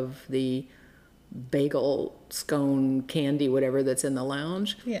instead of the bagel, scone, candy, whatever that's in the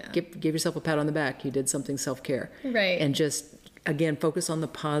lounge, give yourself a pat on the back. You did something self-care. Right. And just, again, focus on the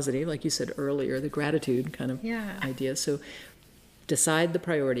positive, like you said earlier, the gratitude kind of idea. So decide the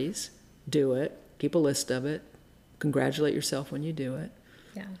priorities, do it, keep a list of it, congratulate yourself when you do it.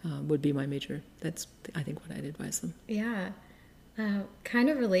 Yeah. Would be my major. That's, I think, what I'd advise them. Yeah. Kind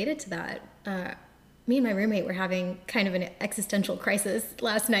of related to that, me and my roommate were having kind of an existential crisis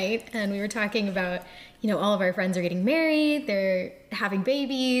last night, and we were talking about, all of our friends are getting married, they're having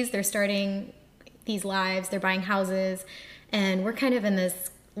babies, they're starting these lives, they're buying houses, and we're kind of in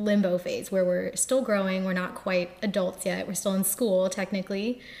this limbo phase where we're still growing, we're not quite adults yet, we're still in school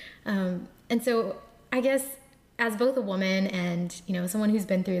technically. And so I guess as both a woman and, someone who's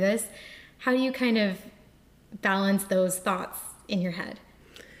been through this, how do you kind of balance those thoughts in your head?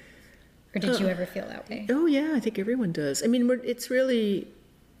 Or did you ever feel that way? Oh, yeah, I think everyone does. I mean, it's really,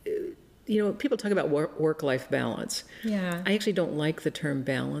 people talk about work-life balance. Yeah. I actually don't like the term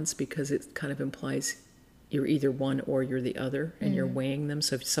balance because it kind of implies you're either one or you're the other, and you're weighing them.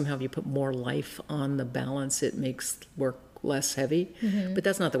 So if somehow you put more life on the balance, it makes work less heavy. But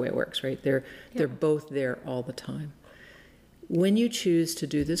that's not the way it works, right? They're both there all the time. When you choose to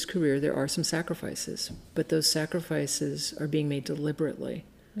do this career, there are some sacrifices, but those sacrifices are being made deliberately.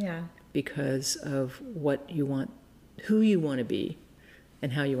 Yeah. Because of what you want, who you want to be,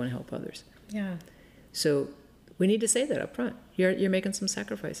 and how you want to help others. Yeah. So we need to say that up front. You're making some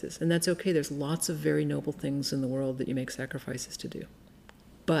sacrifices, and that's okay. There's lots of very noble things in the world that you make sacrifices to do.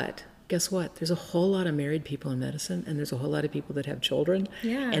 But guess what? There's a whole lot of married people in medicine, and there's a whole lot of people that have children.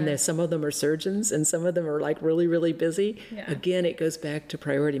 Yeah. And there's some of them are surgeons, and some of them are like really, really busy. Yeah. Again, it goes back to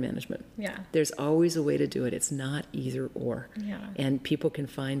priority management. Yeah. There's always a way to do it. It's not either or. Yeah. And people can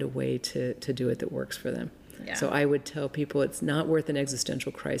find a way to do it that works for them. Yeah. So I would tell people it's not worth an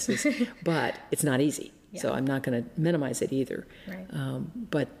existential crisis, but it's not easy. Yeah. So I'm not going to minimize it either. Right.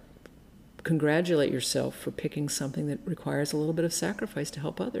 But congratulate yourself for picking something that requires a little bit of sacrifice to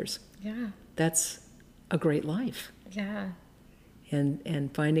help others. Yeah. That's a great life. Yeah.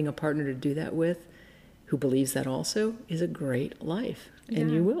 And finding a partner to do that with who believes that also is a great life. And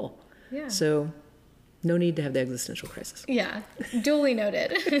Yeah. you will. Yeah. So no need to have the existential crisis. Yeah, duly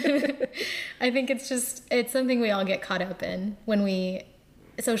noted. I think it's something we all get caught up in when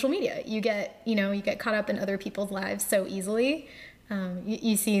social media. You get caught up in other people's lives so easily.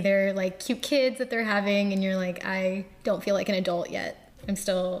 You see their like cute kids that they're having, and you're like, I don't feel like an adult yet. I'm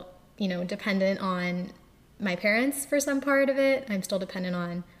still, dependent on my parents for some part of it. I'm still dependent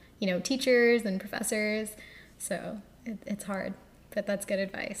on, teachers and professors. So it's hard, but that's good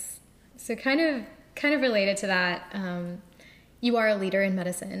advice. So kind of related to that, you are a leader in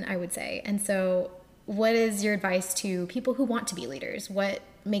medicine, I would say. And so what is your advice to people who want to be leaders? What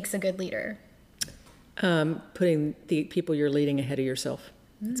makes a good leader? Putting the people you're leading ahead of yourself.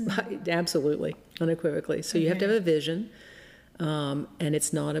 Absolutely, unequivocally. So you have to have a vision, and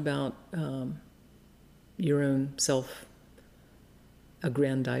it's not about your own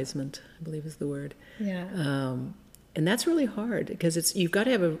self-aggrandizement, I believe is the word. Yeah. And that's really hard because you've got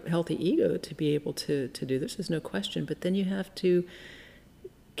to have a healthy ego to be able to do this. There's no question. But then you have to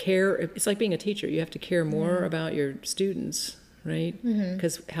care. It's like being a teacher. You have to care more about your students, right?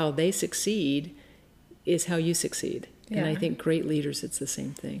 Because how they succeed is how you succeed. Yeah. And I think great leaders, it's the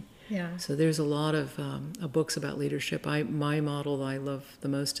same thing. Yeah. So there's a lot of books about leadership. My model that I love the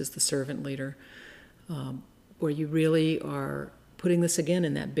most is the servant leader, where you really are putting this again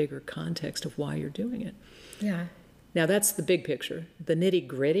in that bigger context of why you're doing it. Yeah. Now that's the big picture. The nitty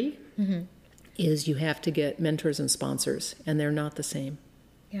gritty is you have to get mentors and sponsors, and they're not the same.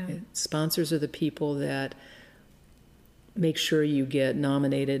 Yeah. Sponsors are the people that make sure you get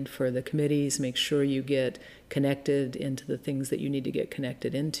nominated for the committees, make sure you get connected into the things that you need to get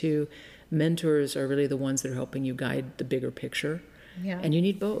connected into. Mentors are really the ones that are helping you guide the bigger picture. Yeah. And you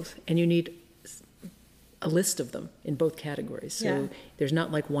need both. And you need a list of them in both categories. So there's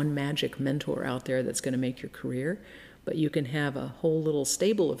not like one magic mentor out there that's going to make your career, but you can have a whole little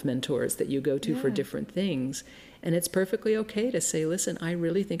stable of mentors that you go to for different things. And it's perfectly okay to say, listen, I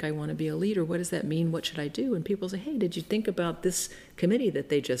really think I want to be a leader. What does that mean? What should I do? And people say, hey, did you think about this committee that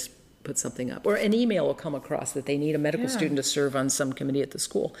they just put something up? Or an email will come across that they need a medical student to serve on some committee at the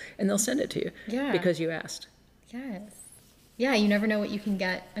school, and they'll send it to you because you asked. Yes. Yeah, you never know what you can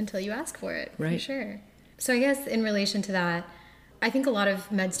get until you ask for it. Right. For sure. So I guess in relation to that, I think a lot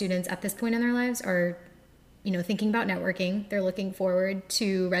of med students at this point in their lives are, thinking about networking. They're looking forward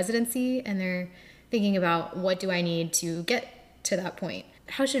to residency, and they're thinking about what do I need to get to that point.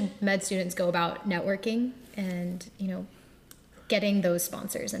 How should med students go about networking and, getting those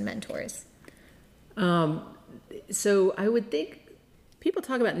sponsors and mentors? So I would think people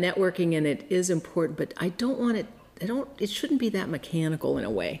talk about networking, and it is important, but it shouldn't be that mechanical in a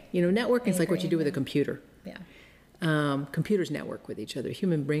way. Networking is like what you do with a computer. Yeah. Computers network with each other.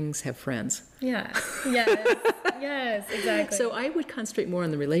 Human beings have friends. Yeah. Yes. Yes, exactly. So I would concentrate more on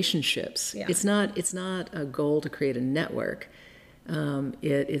the relationships. Yeah. It's not a goal to create a network.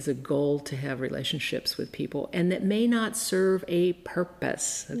 It is a goal to have relationships with people, and that may not serve a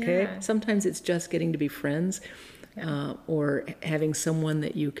purpose. Okay. Yeah. Sometimes it's just getting to be friends, or having someone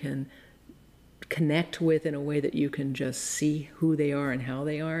that you can connect with in a way that you can just see who they are and how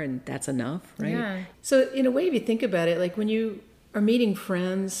they are, and that's enough, right? Yeah. So in a way, if you think about it, like when you are meeting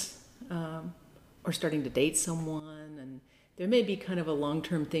friends or starting to date someone, and there may be kind of a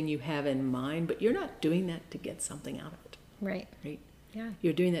long-term thing you have in mind, but you're not doing that to get something out of it, Right. right? Yeah.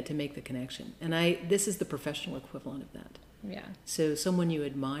 You're doing that to make the connection. And this is the professional equivalent of that. Yeah. So someone you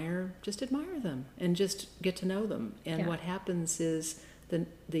admire, just admire them and just get to know them. And what happens is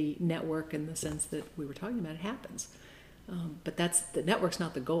the network in the sense that we were talking about. It happens. But the network's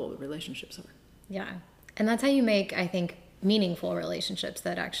not the goal. The relationships are. Yeah. And that's how you make, I think, meaningful relationships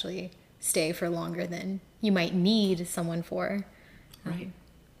that actually stay for longer than you might need someone for. Right.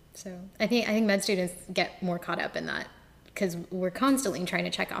 So I think med students get more caught up in that because we're constantly trying to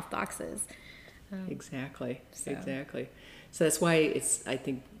check off boxes. Exactly. So that's why it's, I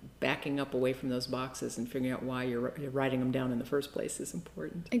think, backing up away from those boxes and figuring out why you're writing them down in the first place is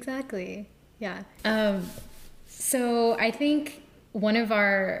important. Exactly. Yeah. So I think one of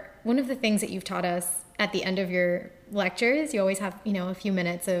the things that you've taught us at the end of your lectures, you always have, a few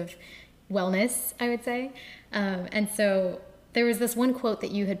minutes of wellness, I would say. And so there was this one quote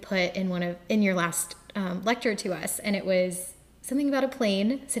that you had put in your last lecture to us, and it was something about a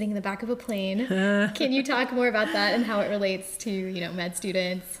plane, sitting in the back of a plane. Can you talk more about that and how it relates to, med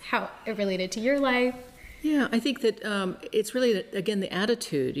students, how it related to your life? Yeah, I think that it's really, again, the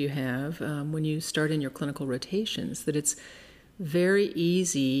attitude you have when you start in your clinical rotations, that it's very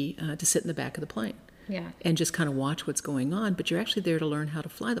easy to sit in the back of the plane and just kind of watch what's going on, but you're actually there to learn how to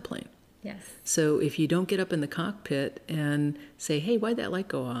fly the plane. Yes. So if you don't get up in the cockpit and say, hey, why'd that light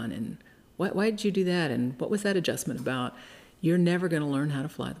go on? And why did you do that? And what was that adjustment about? You're never going to learn how to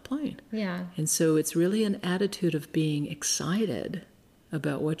fly the plane. Yeah. And so it's really an attitude of being excited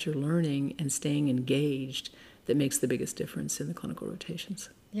about what you're learning and staying engaged that makes the biggest difference in the clinical rotations.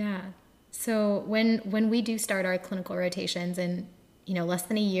 Yeah. So when we do start our clinical rotations in, less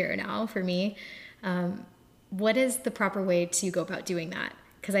than a year now for me, what is the proper way to go about doing that?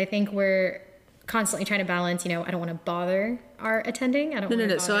 Because I think we're constantly trying to balance, I don't want to bother our attending. No.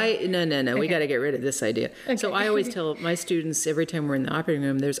 So Okay. We got to get rid of this idea. Okay. So I always tell my students every time we're in the operating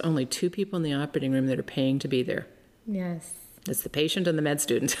room, there's only 2 people in the operating room that are paying to be there. Yes. It's the patient and the med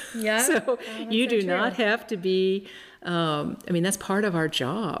student. Yeah. So you do not have to be, that's part of our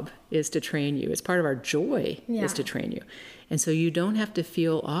job is to train you. It's part of our joy is to train you. And so you don't have to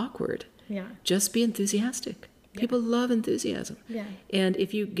feel awkward. Yeah. Just be enthusiastic. People love enthusiasm. Yeah. And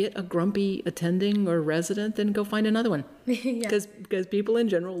if you get a grumpy attending or resident, then go find another one. Because people in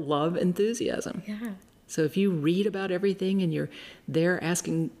general love enthusiasm. Yeah. So if you read about everything and you're there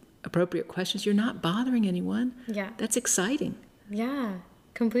asking appropriate questions, you're not bothering anyone. Yeah. That's exciting. Yeah,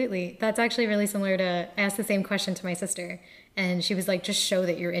 completely. That's actually really similar to, I asked the same question to my sister, and she was like, just show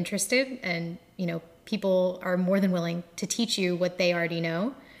that you're interested, and, people are more than willing to teach you what they already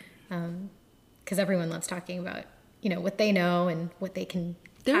know. Because everyone loves talking about, what they know and what they can.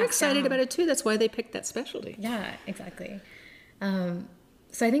 They're excited about it too. That's why they picked that specialty. Yeah, exactly.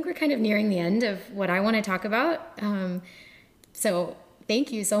 So I think we're kind of nearing the end of what I want to talk about. So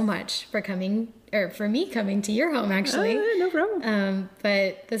thank you so much for coming, or for me coming to your home, actually. No problem.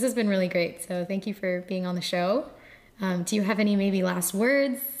 But this has been really great. So thank you for being on the show. Do you have any maybe last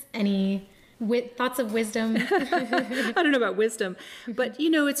words? Any thoughts of wisdom? I don't know about wisdom, but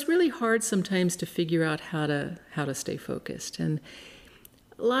it's really hard sometimes to figure out how to stay focused. And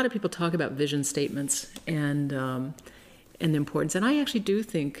a lot of people talk about vision statements and the importance, and I actually do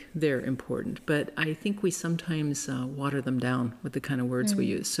think they're important, but I think we sometimes water them down with the kind of words we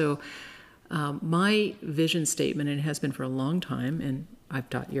use. So my vision statement, and it has been for a long time, and I've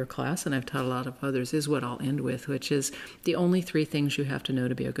taught your class and I've taught a lot of others, is what I'll end with, which is the only 3 things you have to know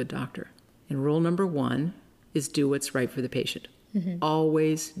to be a good doctor. And rule number 1 is do what's right for the patient. Mm-hmm.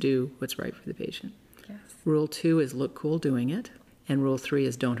 Always do what's right for the patient. Yes. Rule 2 is look cool doing it. And rule 3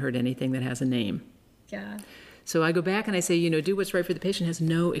 is don't hurt anything that has a name. Yeah. So I go back and I say, do what's right for the patient has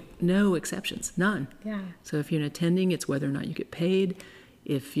no exceptions, none. Yeah. So if you're an attending, it's whether or not you get paid.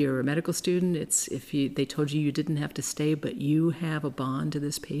 If you're a medical student, it's if they told you didn't have to stay, but you have a bond to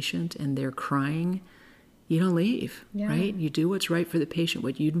this patient and they're crying, you don't leave, right? You do what's right for the patient,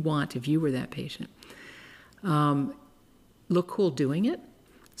 what you'd want if you were that patient. Look cool doing it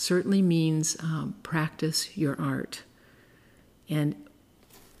certainly means practice your art. And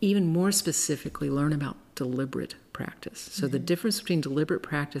even more specifically, learn about deliberate practice. So the difference between deliberate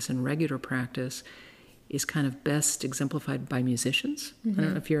practice and regular practice is kind of best exemplified by musicians. I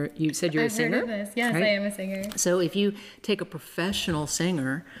don't know if you said you're a singer. I've heard of this. Yes, right? I am a singer. So if you take a professional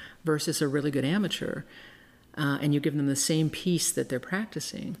singer versus a really good amateur, and you give them the same piece that they're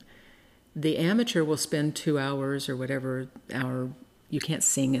practicing, the amateur will spend 2 hours or whatever hour. You can't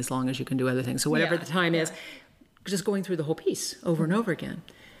sing as long as you can do other things. So whatever the time is, just going through the whole piece over and over again.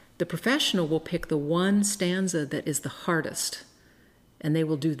 The professional will pick the one stanza that is the hardest, and they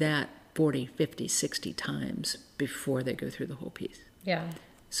will do that 40, 50, 60 times before they go through the whole piece. Yeah.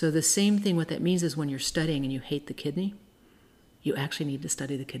 So the same thing, what that means is when you're studying and you hate the kidney, you actually need to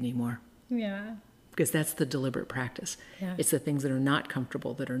study the kidney more. Yeah. because that's the deliberate practice. Yeah. It's the things that are not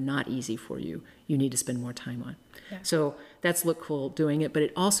comfortable, that are not easy for you, you need to spend more time on. Yeah. So that's look cool doing it, but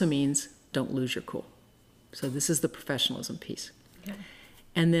it also means don't lose your cool. So this is the professionalism piece. Yeah.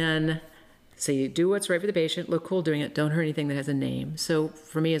 And then, so you do what's right for the patient, look cool doing it, don't hurt anything that has a name. So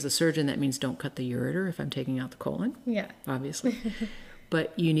for me as a surgeon, that means don't cut the ureter if I'm taking out the colon, obviously.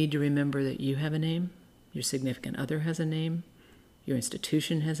 But you need to remember that you have a name, your significant other has a name, your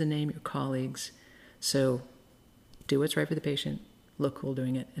institution has a name, your colleagues. So do what's right for the patient, look cool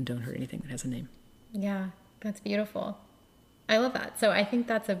doing it, and don't hurt anything that has a name. Yeah, that's beautiful. I love that. So I think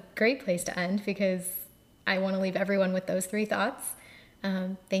that's a great place to end because I want to leave everyone with those 3 thoughts.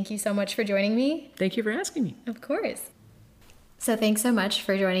 Thank you so much for joining me. Thank you for asking me. Of course. So thanks so much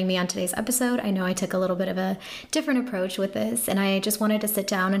for joining me on today's episode. I know I took a little bit of a different approach with this, and I just wanted to sit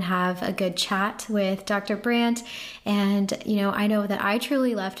down and have a good chat with Dr. Brandt. And, I know that I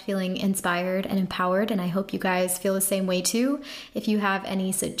truly left feeling inspired and empowered, and I hope you guys feel the same way too. If you have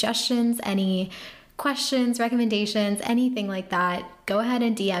any suggestions, any questions, recommendations, anything like that, go ahead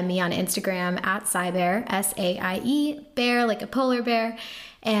and DM me on Instagram at SaiBear, S-A-I-E, bear like a polar bear.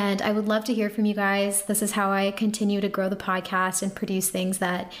 And I would love to hear from you guys. This is how I continue to grow the podcast and produce things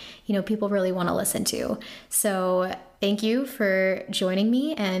that, people really want to listen to. So thank you for joining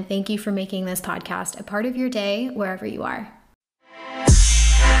me, and thank you for making this podcast a part of your day wherever you are.